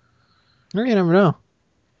 You never know.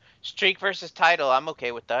 Streak versus title, I'm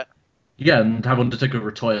okay with that. Yeah, and have Undertaker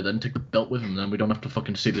retire, then take the belt with him. Then we don't have to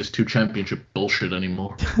fucking see this 2 championship bullshit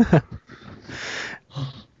anymore.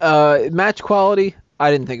 Match quality, I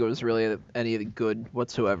didn't think it was really any good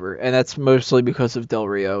whatsoever, and that's mostly because of Del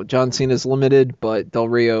Rio. John Cena's limited, but Del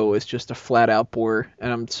Rio is just a flat-out bore,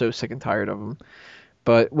 and I'm so sick and tired of him.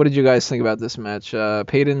 But what did you guys think about this match?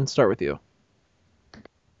 Peyton, start with you.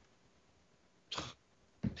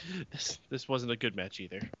 This wasn't a good match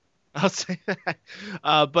either. I'll say that.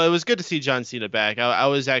 But it was good to see John Cena back. I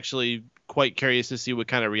was actually quite curious to see what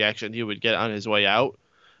kind of reaction he would get on his way out.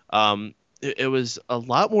 It was a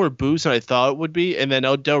lot more boos than I thought it would be, and then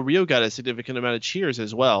Del Rio got a significant amount of cheers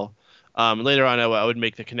as well. Later on, I would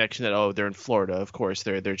make the connection that they're in Florida, of course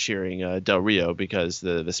they're cheering Del Rio because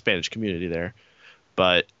the Spanish community there.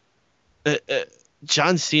 But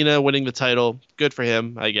John Cena winning the title, good for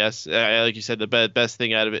him, I guess. Like you said, the best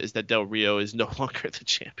thing out of it is that Del Rio is no longer the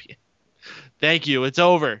champion. Thank you. It's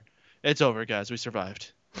over. It's over, guys. We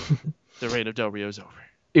survived. The reign of Del Rio is over.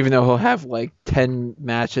 Even though he'll have like 10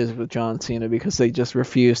 matches with John Cena because they just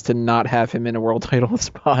refuse to not have him in a world title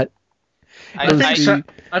spot.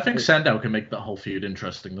 I think Sandow can make that whole feud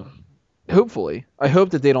interesting, though. Hopefully. I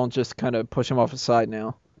hope that they don't just kind of push him off his side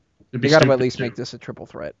now. They got to at least make this a triple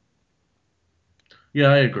threat. Yeah,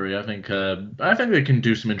 I agree. I think they can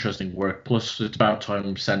do some interesting work. Plus, it's about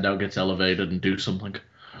time Sandow gets elevated and do something.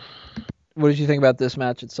 What did you think about this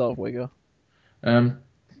match itself, Wigo?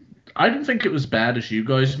 I didn't think it was bad as you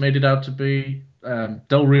guys made it out to be.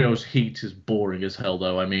 Del Rio's heat is boring as hell,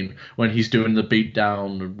 though. I mean, when he's doing the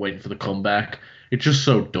beatdown and waiting for the comeback, it's just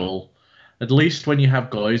so dull. At least when you have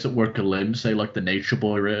guys that work a limb, say like the Nature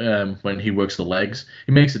Boy, when he works the legs,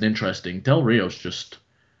 he makes it interesting. Del Rio's just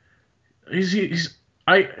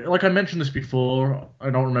like I mentioned this before. I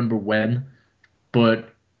don't remember when,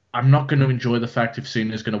 but I'm not going to enjoy the fact if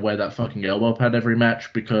Cena's going to wear that fucking elbow pad every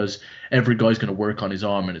match because every guy's going to work on his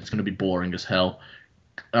arm and it's going to be boring as hell.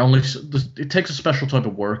 It takes a special type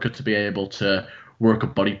of worker to be able to work a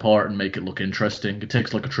body part and make it look interesting. It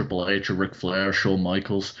takes like a Triple H, a Ric Flair, Shawn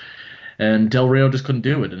Michaels, and Del Rio just couldn't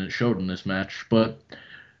do it, and it showed in this match. But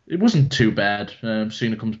it wasn't too bad.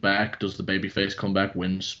 Cena comes back, does the babyface comeback,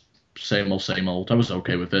 wins. Same old. I was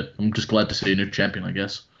okay with it. I'm just glad to see a new champion, I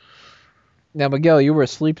guess. Now, Miguel, you were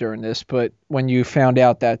asleep during this, but when you found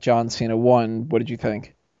out that John Cena won, what did you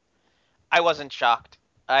think? I wasn't shocked.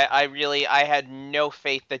 I had no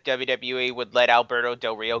faith that WWE would let Alberto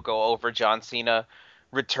Del Rio go over John Cena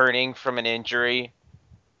returning from an injury.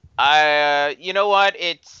 You know what?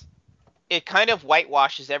 It kind of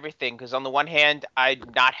whitewashes everything because on the one hand, I'm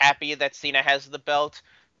not happy that Cena has the belt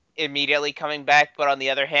immediately coming back, but on the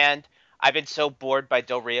other hand, I've been so bored by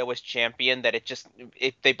Del Rio as champion that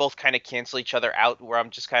they both kind of cancel each other out, where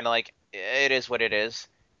I'm just kind of like, it is what it is.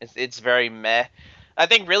 It's very meh. I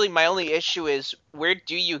think really my only issue is, where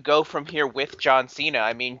do you go from here with John Cena?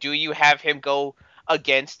 I mean, do you have him go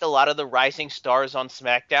against a lot of the rising stars on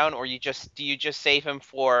SmackDown, or do you just save him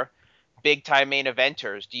for big time main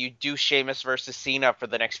eventers? Do you do Sheamus versus Cena for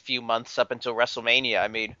the next few months up until WrestleMania? I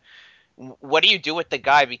mean, what do you do with the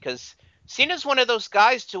guy? Because Cena's one of those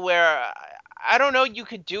guys to where I don't know, you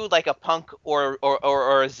could do like a Punk or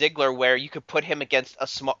a Ziggler where you could put him against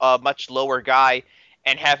a much lower guy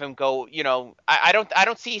and have him go. You know, I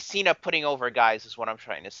don't see Cena putting over guys, is what I'm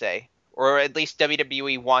trying to say, or at least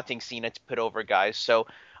WWE wanting Cena to put over guys. So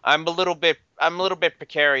I'm a little bit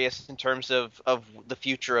precarious in terms of the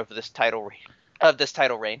future of this title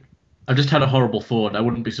reign. I just had a horrible thought. I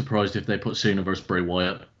wouldn't be surprised if they put Cena versus Bray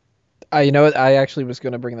Wyatt. You know what? I actually was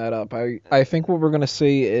going to bring that up. I think what we're going to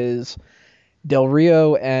see is Del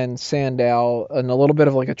Rio and Sandow in a little bit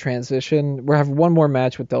of like a transition. We'll have one more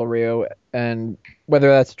match with Del Rio, and whether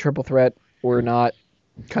that's a triple threat or not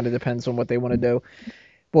kind of depends on what they want to do.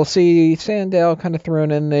 We'll see Sandow kind of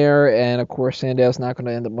thrown in there, and of course Sandow's not going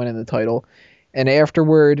to end up winning the title. And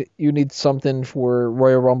afterward, you need something for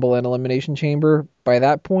Royal Rumble and Elimination Chamber. By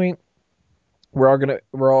that point, we're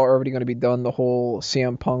already going to be done the whole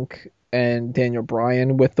CM Punk and Daniel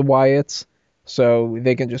Bryan with the Wyatts, so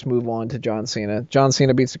they can just move on to John Cena. John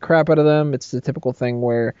Cena beats the crap out of them. It's the typical thing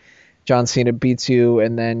where John Cena beats you,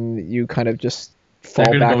 and then you kind of just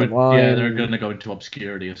fall back in line. Yeah, they're going to go into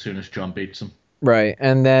obscurity as soon as John beats them. Right,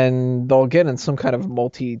 and then they'll get in some kind of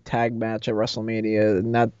multi-tag match at WrestleMania,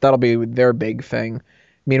 and that'll be their big thing.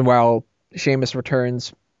 Meanwhile, Sheamus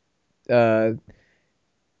returns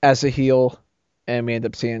as a heel, and we end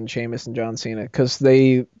up seeing Sheamus and John Cena because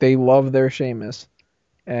they love their Sheamus,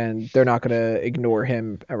 and they're not going to ignore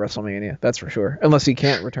him at WrestleMania. That's for sure. Unless he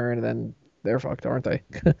can't return, then they're fucked, aren't they?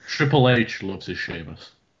 Triple H loves his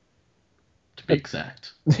Sheamus. To be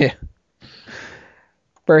exact. Yeah.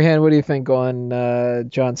 Burhan, what do you think on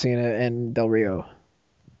John Cena and Del Rio?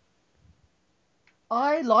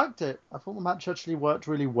 I liked it. I thought the match actually worked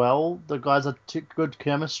really well. The guys had good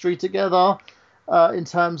chemistry together. In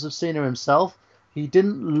terms of Cena himself, he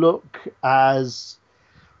didn't look as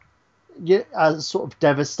sort of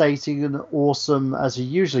devastating and awesome as he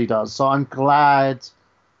usually does. So I'm glad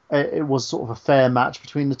it was sort of a fair match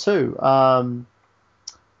between the two.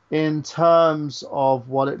 In terms of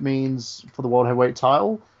what it means for the World Heavyweight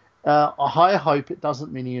title, I hope it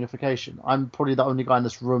doesn't mean a unification. I'm probably the only guy in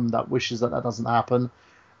this room that wishes that doesn't happen,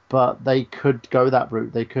 but they could go that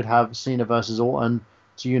route. They could have Cena versus Orton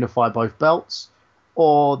to unify both belts,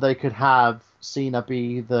 or they could have Cena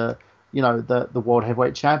be the World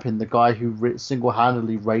Heavyweight Champion, the guy who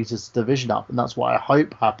single-handedly raises the division up, and that's what I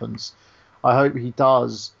hope happens. I hope he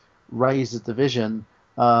does raise the division,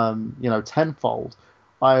 tenfold.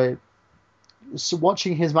 So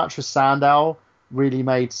watching his match with Sandow really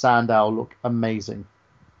made Sandow look amazing.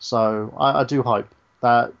 So I do hope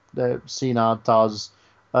that Cena does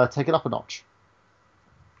take it up a notch.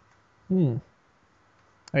 I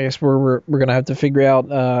guess we're gonna have to figure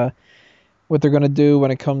out what they're gonna do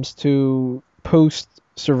when it comes to post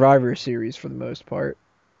Survivor Series for the most part,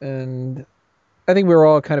 and I think we're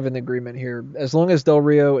all kind of in agreement here. As long as Del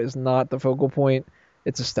Rio is not the focal point,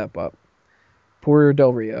 it's a step up. Poor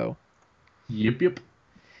Del Rio. Yep.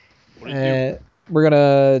 We're going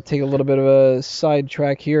to take a little bit of a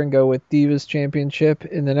sidetrack here and go with Divas Championship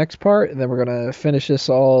in the next part, and then we're going to finish this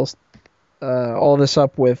all this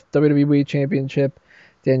up with WWE Championship,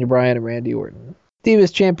 Daniel Bryan and Randy Orton.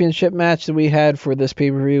 Divas Championship match that we had for this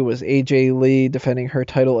pay-per-view was AJ Lee defending her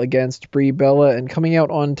title against Brie Bella and coming out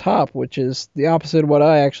on top, which is the opposite of what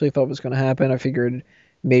I actually thought was going to happen. I figured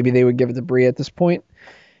maybe they would give it to Brie at this point.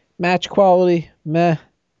 Match quality, meh.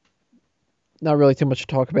 Not really too much to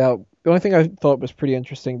talk about. The only thing I thought was pretty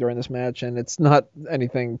interesting during this match, and it's not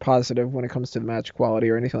anything positive when it comes to the match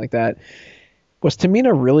quality or anything like that, was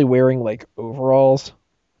Tamina really wearing, like, overalls?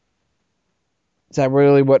 Is that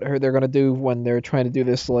really what they're going to do when they're trying to do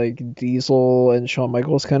this, like, Diesel and Shawn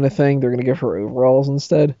Michaels kind of thing? They're going to give her overalls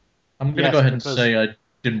instead? I'm going to go ahead and say I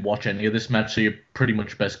didn't watch any of this match, so you're pretty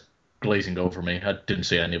much best glazing over me. I didn't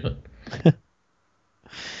see any of it.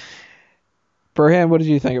 Burhan, what did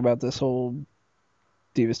you think about this whole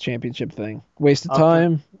Divas Championship thing? Waste of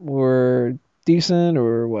time, or decent,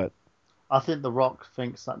 or what? I think The Rock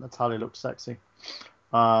thinks that Natalya looks sexy.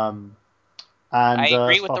 I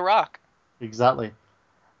agree with The Rock. Exactly.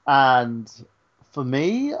 And for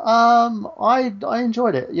me, I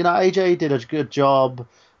enjoyed it. AJ did a good job.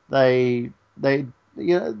 The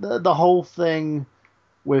whole thing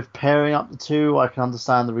with pairing up the two, I can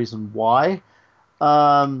understand the reason why.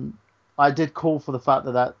 I did call for the fact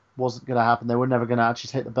that wasn't going to happen. They were never going to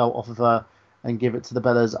actually take the belt off of her and give it to the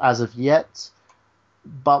Bellas as of yet.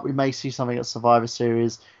 But we may see something at Survivor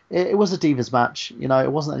Series. It was a Divas match.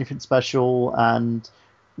 It wasn't anything special. And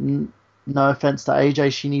no offense to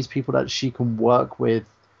AJ, she needs people that she can work with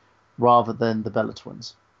rather than the Bella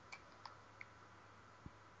Twins.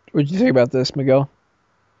 What did you think about this, Miguel?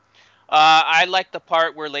 I liked the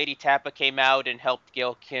part where Lady Tappa came out and helped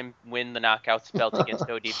Gail Kim win the Knockouts belt against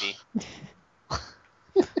ODB.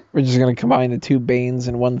 We're just going to combine the two Banes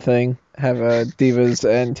in one thing, have Divas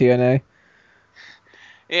and TNA.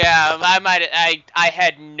 Yeah, I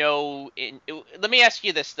had no... Let me ask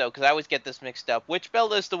you this, though, because I always get this mixed up. Which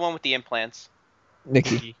Bella is the one with the implants?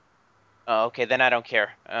 Nikki. Oh, okay, then I don't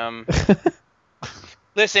care.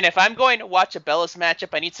 Listen, if I'm going to watch a Bella's matchup,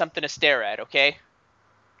 I need something to stare at, okay?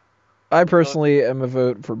 I personally am a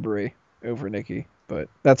vote for Brie over Nikki, but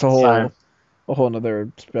that's a whole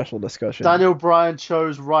nother special discussion. Daniel Bryan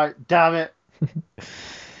chose right, damn it.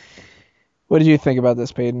 What did you think about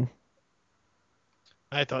this, Peyton?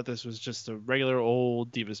 I thought this was just a regular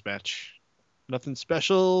old Divas match. Nothing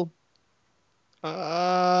special.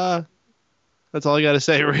 That's all I got to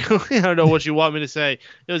say, really. I don't know what you want me to say.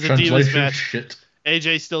 It was a Divas match. Shit.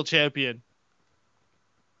 AJ's still champion.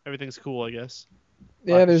 Everything's cool, I guess.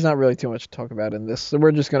 Yeah, there's not really too much to talk about in this, so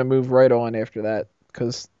we're just going to move right on after that,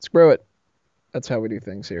 because screw it. That's how we do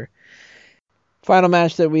things here. Final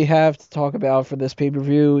match that we have to talk about for this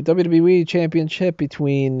pay-per-view, WWE Championship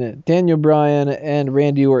between Daniel Bryan and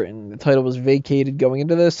Randy Orton. The title was vacated going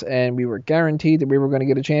into this, and we were guaranteed that we were going to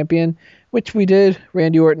get a champion, which we did.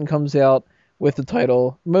 Randy Orton comes out with the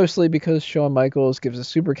title, mostly because Shawn Michaels gives a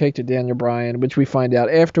super kick to Daniel Bryan, which we find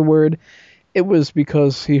out afterward it was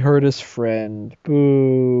because he hurt his friend.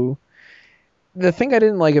 Boo. The thing I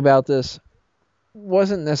didn't like about this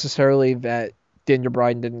wasn't necessarily that Daniel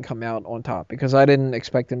Bryan didn't come out on top, because I didn't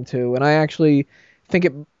expect him to, and I actually think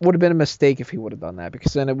it would have been a mistake if he would have done that,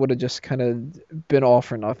 because then it would have just kind of been all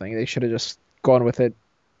for nothing. They should have just gone with it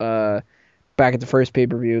back at the first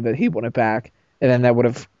pay-per-view that he won it back, and then that would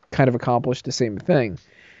have kind of accomplished the same thing.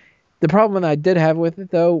 The problem that I did have with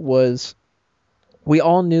it, though, was we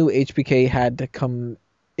all knew HBK had to come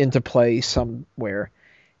into play somewhere,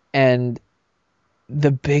 and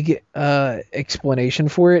the big explanation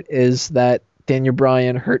for it is that Daniel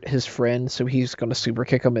Bryan hurt his friend, so he's going to super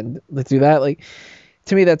kick him and do that. Like,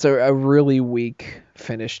 to me, that's a really weak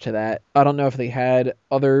finish to that. I don't know if they had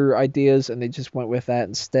other ideas and they just went with that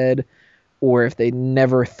instead, or if they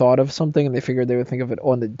never thought of something and they figured they would think of it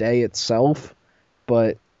on the day itself.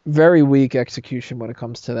 But very weak execution when it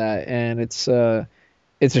comes to that, and it's a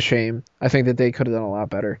shame. I think that they could have done a lot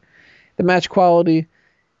better. The match quality,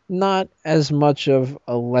 not as much of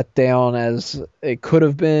a letdown as it could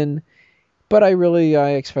have been, but I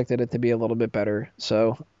expected it to be a little bit better.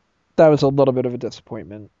 So that was a little bit of a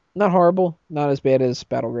disappointment. Not horrible, not as bad as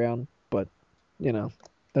Battleground, but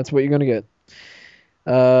that's what you're gonna get.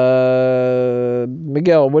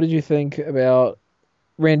 Miguel, what did you think about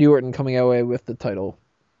Randy Orton coming away with the title?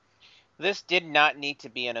 This did not need to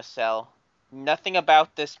be in a cell. Nothing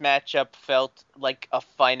about this matchup felt like a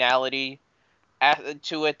finality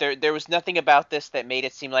to it. There was nothing about this that made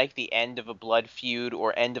it seem like the end of a blood feud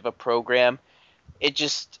or end of a program. It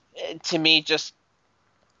just, to me, just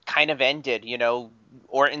kind of ended.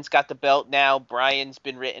 Orton's got the belt now. Bryan's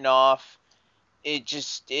been written off.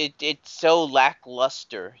 It's so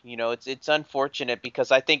lackluster. It's unfortunate,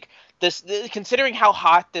 because I think considering how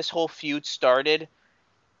hot this whole feud started,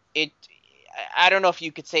 I don't know if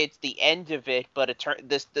you could say it's the end of it, but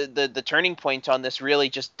the turning point on this really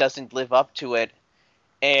just doesn't live up to it.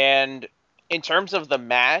 And in terms of the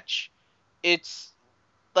match, it's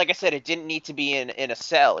like I said, it didn't need to be in a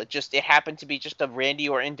cell. It happened to be just a Randy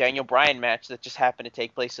Orton Daniel Bryan match that just happened to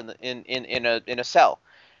take place in a cell.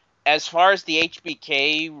 As far as the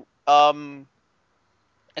HBK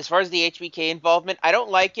involvement, I don't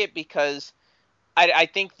like it, because I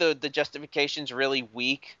think the justification's really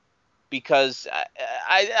weak. Because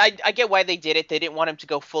I get why they did it. They didn't want him to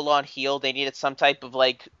go full on heel. They needed some type of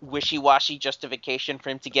wishy-washy justification for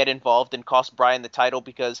him to get involved and cost Bryan the title,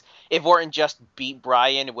 because if Orton just beat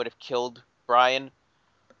Bryan, it would have killed Bryan.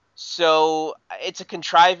 So it's a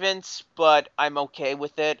contrivance, but I'm okay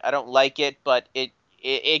with it. I don't like it, but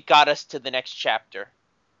it got us to the next chapter.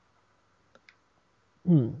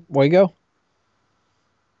 Waygo?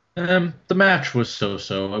 The match was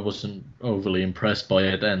so-so. I wasn't overly impressed by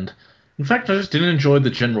it, and in fact, I just didn't enjoy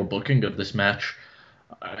the general booking of this match.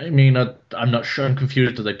 I mean, I'm not sure. I'm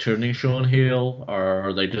confused. Are they turning Shawn heel, or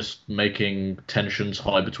are they just making tensions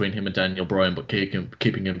high between him and Daniel Bryan, but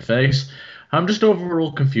keeping him face? I'm just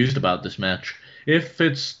overall confused about this match. If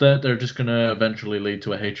it's that they're just gonna eventually lead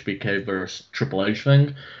to a HBK versus Triple H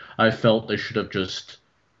thing, I felt they should have just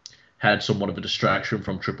had somewhat of a distraction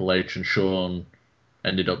from Triple H, and Shawn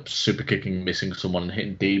ended up super kicking, missing someone, and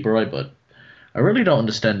hitting D-Bry, but I really don't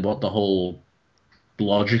understand what the whole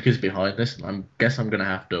logic is behind this. I guess I'm going to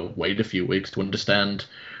have to wait a few weeks to understand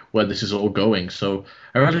where this is all going. So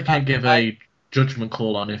I really can't give a judgment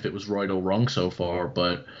call on if it was right or wrong so far,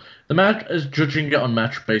 but the match, as judging it on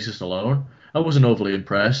match basis alone, I wasn't overly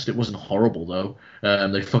impressed. It wasn't horrible, though.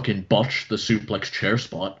 They fucking botched the suplex chair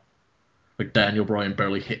spot. Like, Daniel Bryan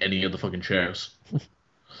barely hit any of the fucking chairs.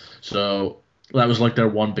 So that was like their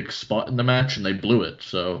one big spot in the match, and they blew it.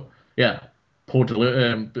 So, yeah.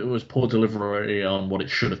 It was poor delivery on what it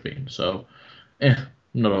should have been. So,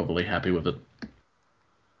 not overly happy with it.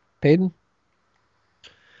 Peyton?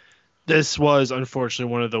 This was unfortunately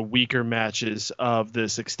one of the weaker matches of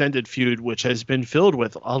this extended feud, which has been filled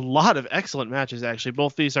with a lot of excellent matches, actually.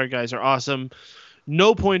 Both these guys are awesome.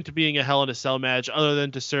 No point to being a Hell in a Cell match other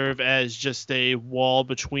than to serve as just a wall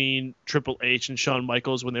between Triple H and Shawn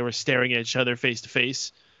Michaels when they were staring at each other face to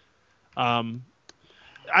face.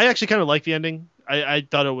 I actually kind of like the ending. I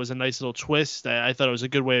thought it was a nice little twist. I thought it was a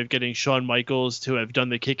good way of getting Shawn Michaels to have done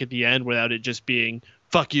the kick at the end without it just being,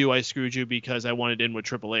 fuck you, I screwed you because I wanted in with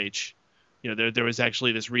Triple H. There was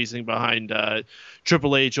actually this reasoning behind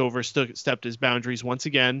Triple H overstepped his boundaries once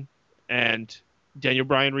again, and Daniel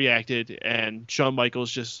Bryan reacted, and Shawn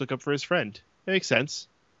Michaels just stuck up for his friend. It makes sense.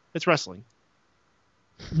 It's wrestling.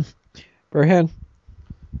 Burhan?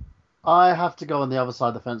 I have to go on the other side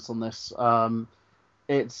of the fence on this.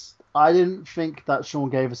 I didn't think that Sean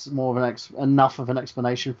gave us more of enough of an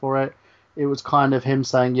explanation for it. It was kind of him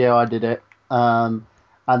saying, "Yeah, I did it," and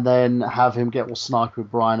then have him get all snarky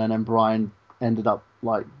with Brian, and then Brian ended up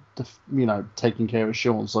like, taking care of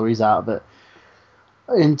Sean, so he's out of it.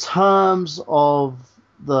 In terms of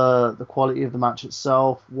the quality of the match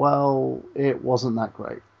itself, well, it wasn't that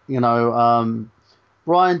great.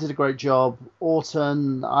 Brian did a great job.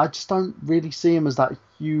 Orton, I just don't really see him as that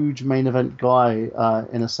huge main event guy,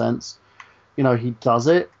 in a sense. He does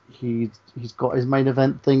it. He's got his main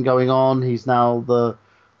event thing going on. He's now the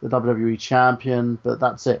WWE champion, but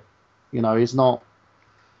that's it. He's not.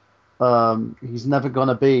 He's never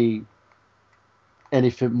gonna be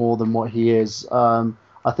anything more than what he is.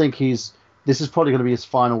 I think this is probably going to be his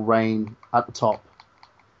final reign at the top.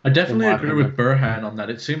 I definitely agree with Burhan on that.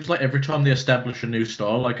 It seems like every time they establish a new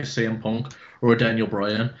star, like a CM Punk or a Daniel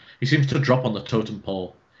Bryan, he seems to drop on the totem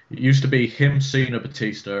pole. It used to be him, Cena,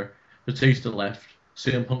 Batista. Batista left.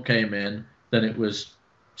 CM Punk came in. Then it was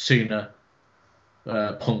Cena,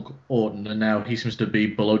 Punk, Orton, and now he seems to be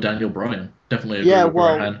below Daniel Bryan. Definitely agree with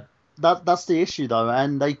Burhan. That's the issue, though,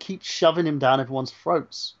 and they keep shoving him down everyone's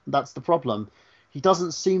throats. That's the problem. He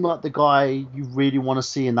doesn't seem like the guy you really want to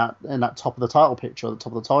see in that top of the title picture, or the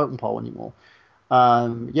top of the title pole anymore.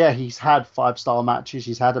 He's had 5-star matches,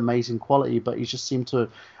 he's had amazing quality, but he just seemed to.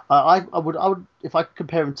 I would if I could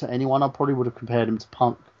compare him to anyone, I probably would have compared him to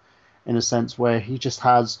Punk, in a sense where he just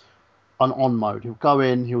has an on mode. He'll go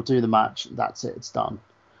in, he'll do the match, that's it, it's done.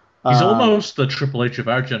 He's almost the Triple H of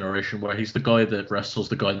our generation, where he's the guy that wrestles,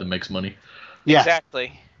 the guy that makes money. Yeah.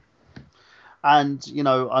 Exactly. And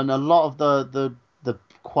and a lot of the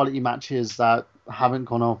quality matches that haven't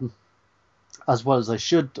gone on as well as they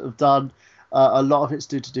should have done, a lot of it's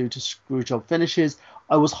due to screwjob finishes.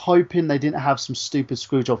 I was hoping they didn't have some stupid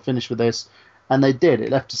screwjob finish with this, and they did.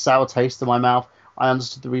 It left a sour taste in my mouth. I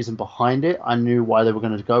understood the reason behind it. I knew why they were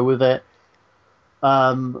going to go with it.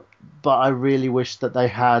 But I really wish that they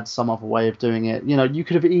had some other way of doing it. You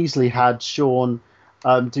could have easily had Shawn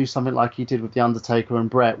do something like he did with The Undertaker and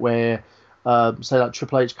Brett, where say like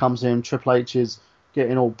Triple H comes in, Triple H is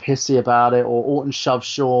getting all pissy about it, or Orton shoves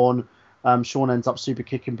Shawn, Shawn ends up super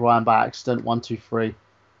kicking Brian by accident, 1, 2, 3,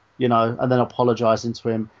 and then apologizing to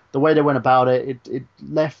him. The way they went about it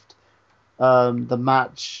left the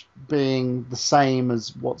match being the same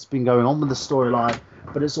as what's been going on with the storyline,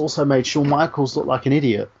 but it's also made Shawn Michaels look like an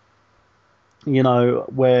idiot.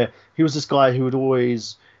 Where he was this guy who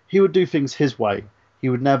would do things his way. He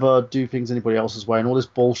would never do things anybody else's way, and all this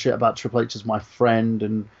bullshit about Triple H as my friend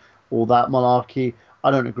and all that malarkey.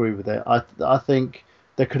 I don't agree with it. I think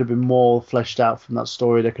there could have been more fleshed out from that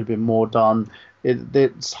story. There could have been more done.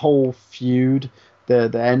 Its whole feud, the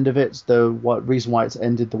end of it, reason why it's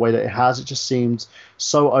ended the way that it has, it just seemed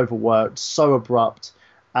so overworked, so abrupt,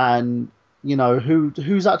 and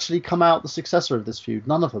who's actually come out the successor of this feud?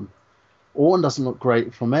 None of them. Orton doesn't look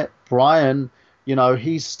great from it. Brian,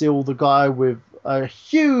 he's still the guy with a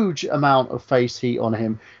huge amount of face heat on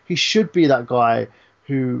him. He should be that guy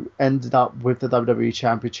who ended up with the WWE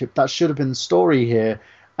Championship. That should have been the story here,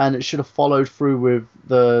 and it should have followed through with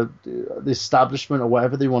the establishment, or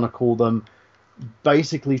whatever they want to call them,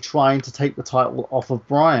 basically trying to take the title off of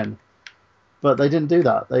Brian. But they didn't do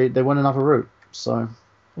that. They went another route. So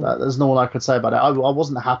there's no one I could say about it. I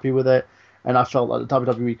wasn't happy with it, and I felt like the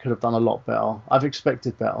WWE could have done a lot better. I've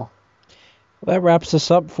expected better. Well, that wraps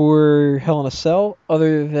us up for Hell in a Cell,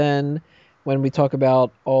 other than when we talk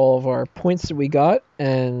about all of our points that we got,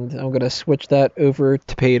 and I'm going to switch that over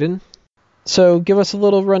to Peyton. So give us a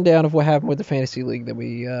little rundown of what happened with the Fantasy League, that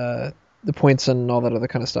the points and all that other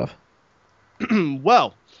kind of stuff.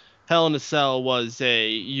 Well, Hell in a Cell was a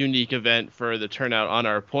unique event for the turnout on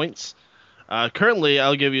our points. Currently,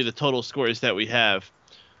 I'll give you the total scores that we have.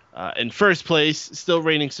 In first place, still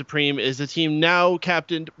reigning supreme, is the team now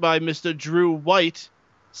captained by Mr. Drew White,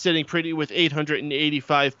 sitting pretty with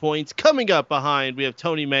 885 points. Coming up behind, we have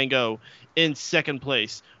Tony Mango in second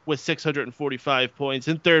place with 645 points.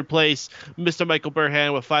 In third place, Mr. Michael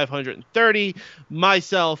Burhan with 530.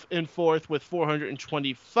 Myself in fourth with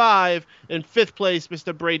 425. In fifth place,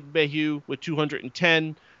 Mr. Braden Mayhew with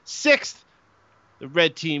 210. Sixth, the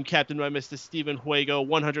red team, captained by Mr. Steven Huego,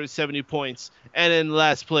 170 points. And in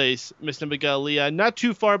last place, Mr. Miguel Leah, not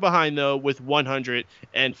too far behind, though, with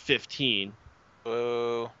 115.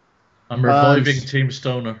 Boo. I'm reviving Team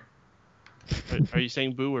Stoner. Are you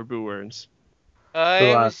saying boo or boo earns?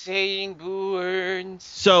 I'm saying boo earns.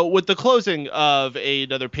 So with the closing of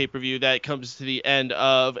another pay-per-view, that comes to the end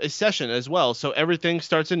of a session as well. So everything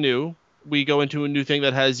starts anew. We go into a new thing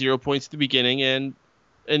that has 0 points at the beginning, and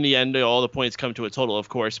in the end, all the points come to a total, of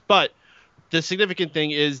course. But the significant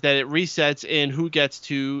thing is that it resets in who gets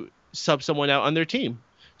to sub someone out on their team.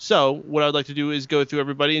 So what I'd like to do is go through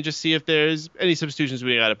everybody and just see if there's any substitutions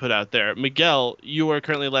we got to put out there. Miguel, you are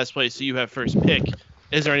currently last place, so you have first pick.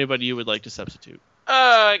 Is there anybody you would like to substitute?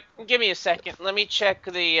 Give me a second. Let me check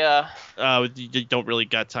the. You don't really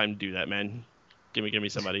got time to do that, man. Give me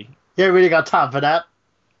somebody. You ain't really got time for that.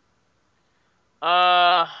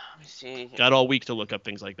 Let me see. Got all week to look up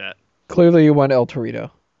things like that. Clearly, you want El Torito.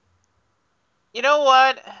 You know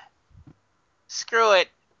what? Screw it,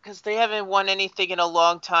 because they haven't won anything in a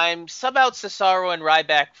long time. Sub out Cesaro and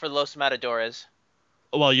Ryback for Los Matadores.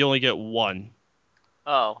 Well, you only get one.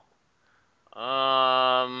 Oh.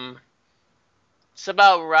 Sub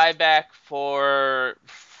out Ryback for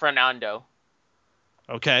Fernando.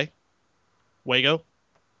 Okay. Wago?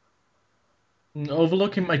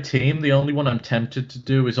 Overlooking my team, the only one I'm tempted to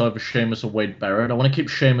do is either Sheamus or Wade Barrett. I want to keep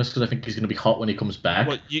Sheamus because I think he's going to be hot when he comes back.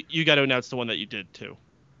 Well, you got to announce the one that you did, too.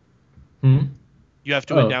 You have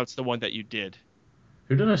to announce the one that you did.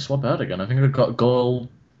 Who did I swap out again? I think I got Gold.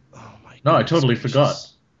 Oh, my God. No, I totally forgot.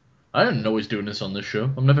 I didn't know he's doing this on this show.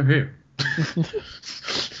 I'm never here.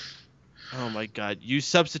 Oh, my God. You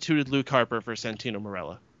substituted Luke Harper for Santino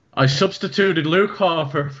Marella. I substituted Luke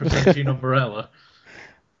Harper for Santino Marella.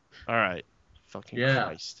 All right. Fucking Yeah.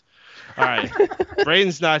 Christ. All right.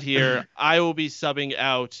 Braden's not here. I will be subbing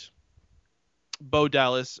out Bo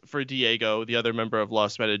Dallas for Diego, the other member of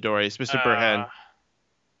Los Matadores. Mr. Burhan.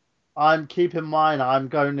 I'm keeping mine. I'm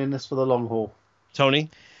going in this for the long haul. Tony?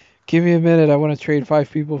 Give me a minute. I want to trade 5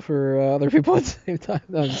 people for other people at the same time.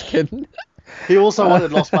 No, I'm just kidding. He also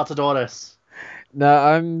wanted Los Matadores.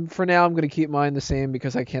 No, for now I'm going to keep mine the same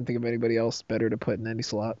because I can't think of anybody else better to put in any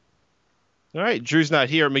slot. All right. Drew's not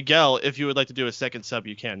here. Miguel, if you would like to do a second sub,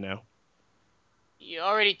 you can now. You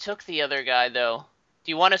already took the other guy, though.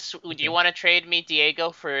 Do you want to trade me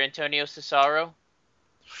Diego for Antonio Cesaro?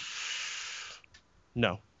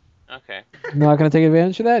 No. Okay. I'm not going to take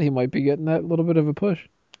advantage of that. He might be getting that little bit of a push.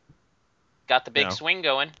 Got the big No. swing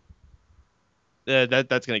going.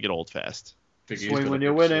 That's going to get old fast. Swing when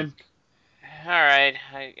you're winning. All right.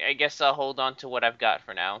 I guess I'll hold on to what I've got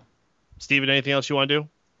for now. Steven, anything else you want to do?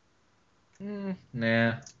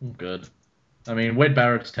 Nah, I'm good. I mean, Wade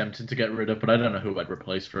Barrett's tempted to get rid of, but I don't know who I'd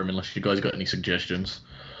replace for him unless you guys got any suggestions.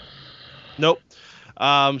 Nope.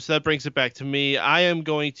 So that brings it back to me. I am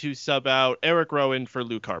going to sub out Eric Rowan for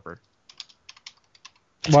Luke Harper.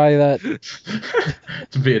 Why that?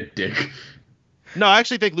 To be a dick. No, I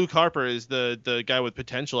actually think Luke Harper is the guy with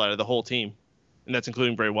potential out of the whole team. And that's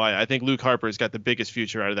including Bray Wyatt. I think Luke Harper's got the biggest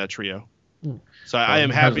future out of that trio. So I am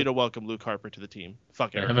happy to welcome Luke Harper to the team.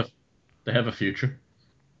 Fuck Eric. They have a future.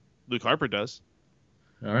 Luke Harper does.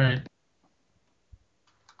 All right.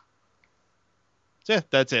 So yeah,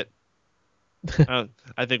 that's it.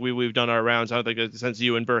 I think we've done our rounds. I don't think since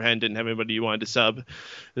you and Burhan didn't have anybody you wanted to sub,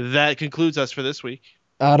 that concludes us for this week.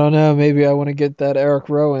 I don't know. Maybe I want to get that Eric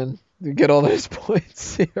Rowan to get all those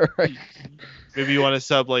points here. Right? Maybe you want to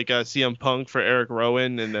sub like CM Punk for Eric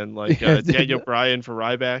Rowan and then like Daniel Bryan for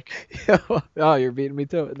Ryback. Oh, you're beating me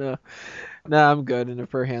to it. No, I'm good. And if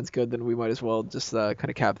Burhan's good, then we might as well just kind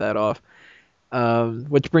of cap that off.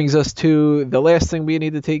 Which brings us to the last thing we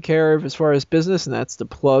need to take care of as far as business, and that's the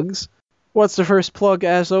plugs. What's the first plug?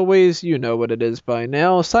 As always, you know what it is by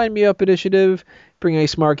now. Sign Me Up initiative. Bring a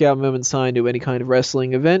Smark Out Moment sign to any kind of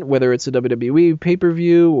wrestling event, whether it's a WWE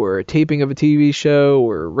pay-per-view or a taping of a TV show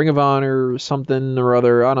or Ring of Honor or something or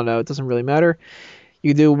other. I don't know. It doesn't really matter.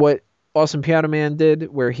 You do what Awesome Piano Man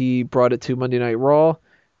did, where he brought it to Monday Night Raw,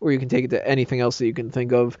 or you can take it to anything else that you can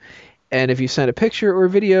think of. And if you send a picture or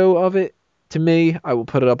video of it to me, I will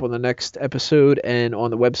put it up on the next episode and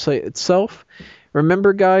on the website itself.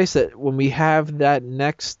 Remember, guys, that when we have that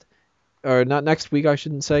not next week, I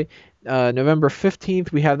shouldn't say, November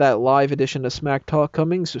 15th, we have that live edition of Smack Talk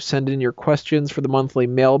coming, so send in your questions for the monthly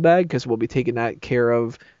mailbag, because we'll be taking care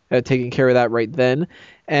of that right then,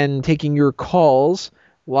 and taking your calls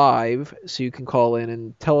live, so you can call in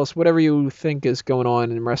and tell us whatever you think is going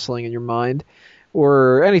on in wrestling in your mind,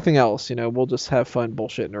 or anything else. We'll just have fun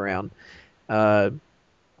bullshitting around.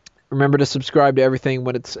 Remember to subscribe to everything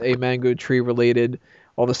when it's a Mango Tree related.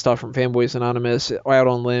 All the stuff from Fanboys Anonymous, Out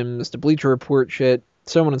on Limbs, the Bleacher Report shit,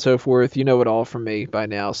 so on and so forth. You know it all from me by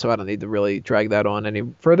now, so I don't need to really drag that on any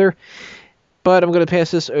further. But I'm going to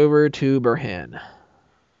pass this over to Burhan.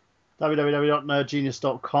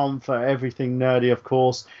 www.nerdgenius.com for everything nerdy, of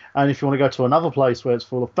course. And if you want to go to another place where it's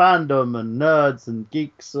full of fandom and nerds and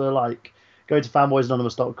geeks alike, go to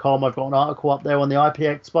fanboysanonymous.com. I've got an article up there on the IP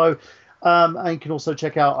Expo. And you can also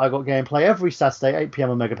check out I Got Gameplay every Saturday, 8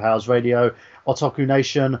 p.m. on Mega Powers Radio, Otaku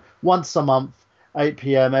Nation, once a month, 8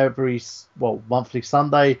 p.m. monthly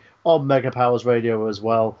Sunday on Mega Powers Radio as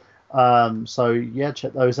well. So yeah,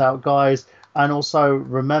 check those out, guys. And also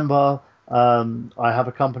remember, I have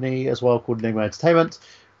a company as well called Enigma Entertainment,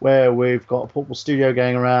 where we've got a portable studio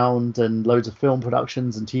going around and loads of film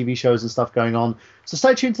productions and TV shows and stuff going on. So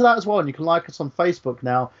stay tuned to that as well. And you can like us on Facebook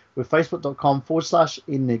now with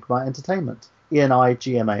facebook.com/Enigma Entertainment.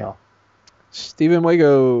 ENIGMAR. Stephen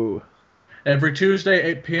Wago. Every Tuesday,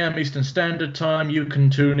 8 p.m. Eastern Standard Time, you can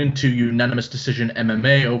tune into Unanimous Decision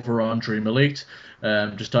MMA over on Dream Elite.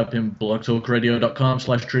 Just type in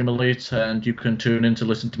blogtalkradio.com/Dream Elite, and you can tune in to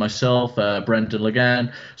listen to myself, Brendan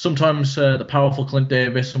Legan, sometimes the powerful Clint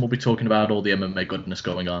Davis, and we'll be talking about all the MMA goodness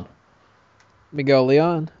going on. Miguel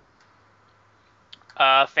Leon.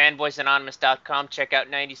 Fanboysanonymous.com. Check out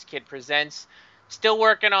 90s Kid Presents. Still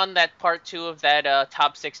working on that part 2 of that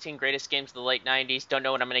top 16 greatest games of the late 90s. Don't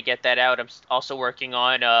know when I'm going to get that out. I'm also working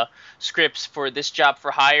on scripts for This Job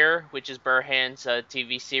for Hire, which is Burhan's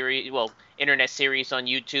TV series, internet series on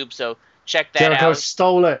YouTube. So check that Jericho out.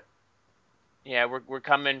 stole it. Yeah, we're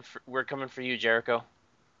coming for you, Jericho.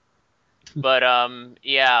 But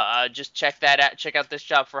just check that out. Check out This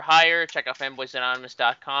Job for Hire. Check out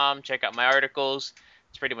fanboysanonymous.com. Check out my articles.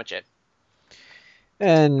 That's pretty much it.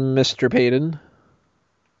 And Mr. Payton.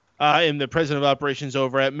 I am the president of operations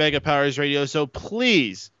over at Mega Powers Radio, so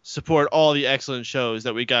please support all the excellent shows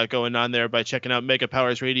that we got going on there by checking out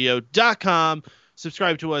megapowersradio.com.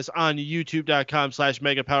 Subscribe to us on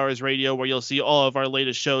youtube.com/megapowersradio, where you'll see all of our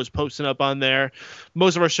latest shows posting up on there.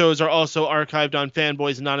 Most of our shows are also archived on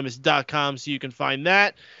fanboysanonymous.com, so you can find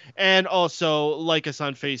that. And also like us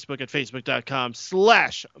on Facebook at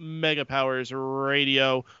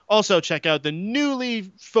facebook.com/megapowersradio. Also check out the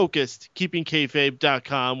newly focused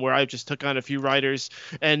keepingkayfabe.com, where I just took on a few writers.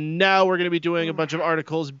 And now we're going to be doing a bunch of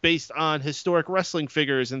articles based on historic wrestling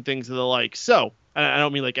figures and things of the like. So I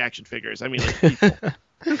don't mean like action figures. I mean like people.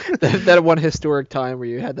 that one historic time where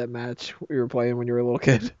you had that match you were playing when you were a little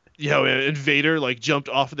kid. Yeah, and Vader jumped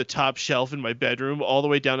off of the top shelf in my bedroom all the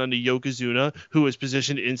way down onto Yokozuna, who was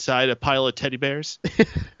positioned inside a pile of teddy bears.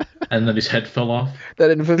 And then his head fell off.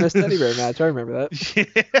 That infamous teddy bear match. I remember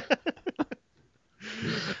that.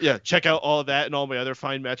 Yeah, check out all of that and all my other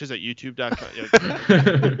fine matches at youtube.com.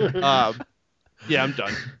 Yeah, I'm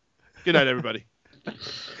done. Good night, everybody.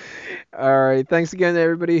 All right. Thanks again to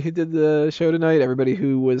everybody who did the show tonight, everybody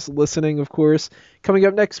who was listening, of course. Coming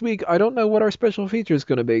up next week, I don't know what our special feature is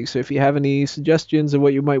going to be, so if you have any suggestions of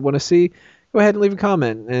what you might want to see, go ahead and leave a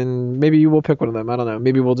comment, and maybe you will pick one of them. I don't know.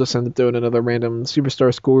 Maybe we'll just end up doing another random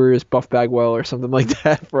Superstar Scores, Buff Bagwell, or something like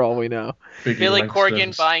that, for all we know. Billy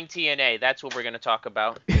Corgan buying TNA. That's what we're going to talk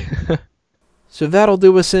about. So that'll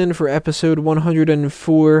do us in for episode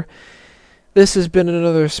 104. This has been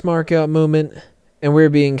another Smark Out moment, and we're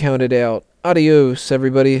being counted out. Adios,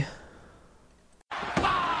 everybody. 5,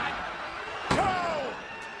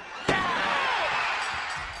 2,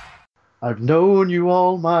 I've known you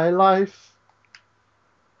all my life,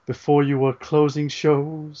 before you were closing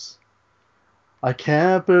shows. I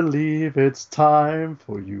can't believe it's time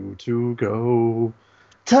for you to go.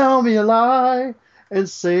 Tell me a lie and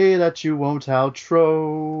say that you won't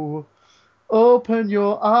outro. Open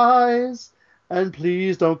your eyes and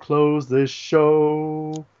please don't close this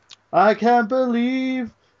show. I can't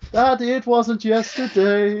believe that it wasn't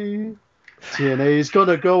yesterday. TNA's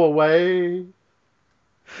gonna go away.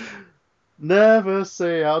 Never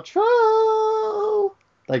say outro.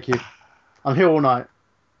 Thank you. I'm here all night.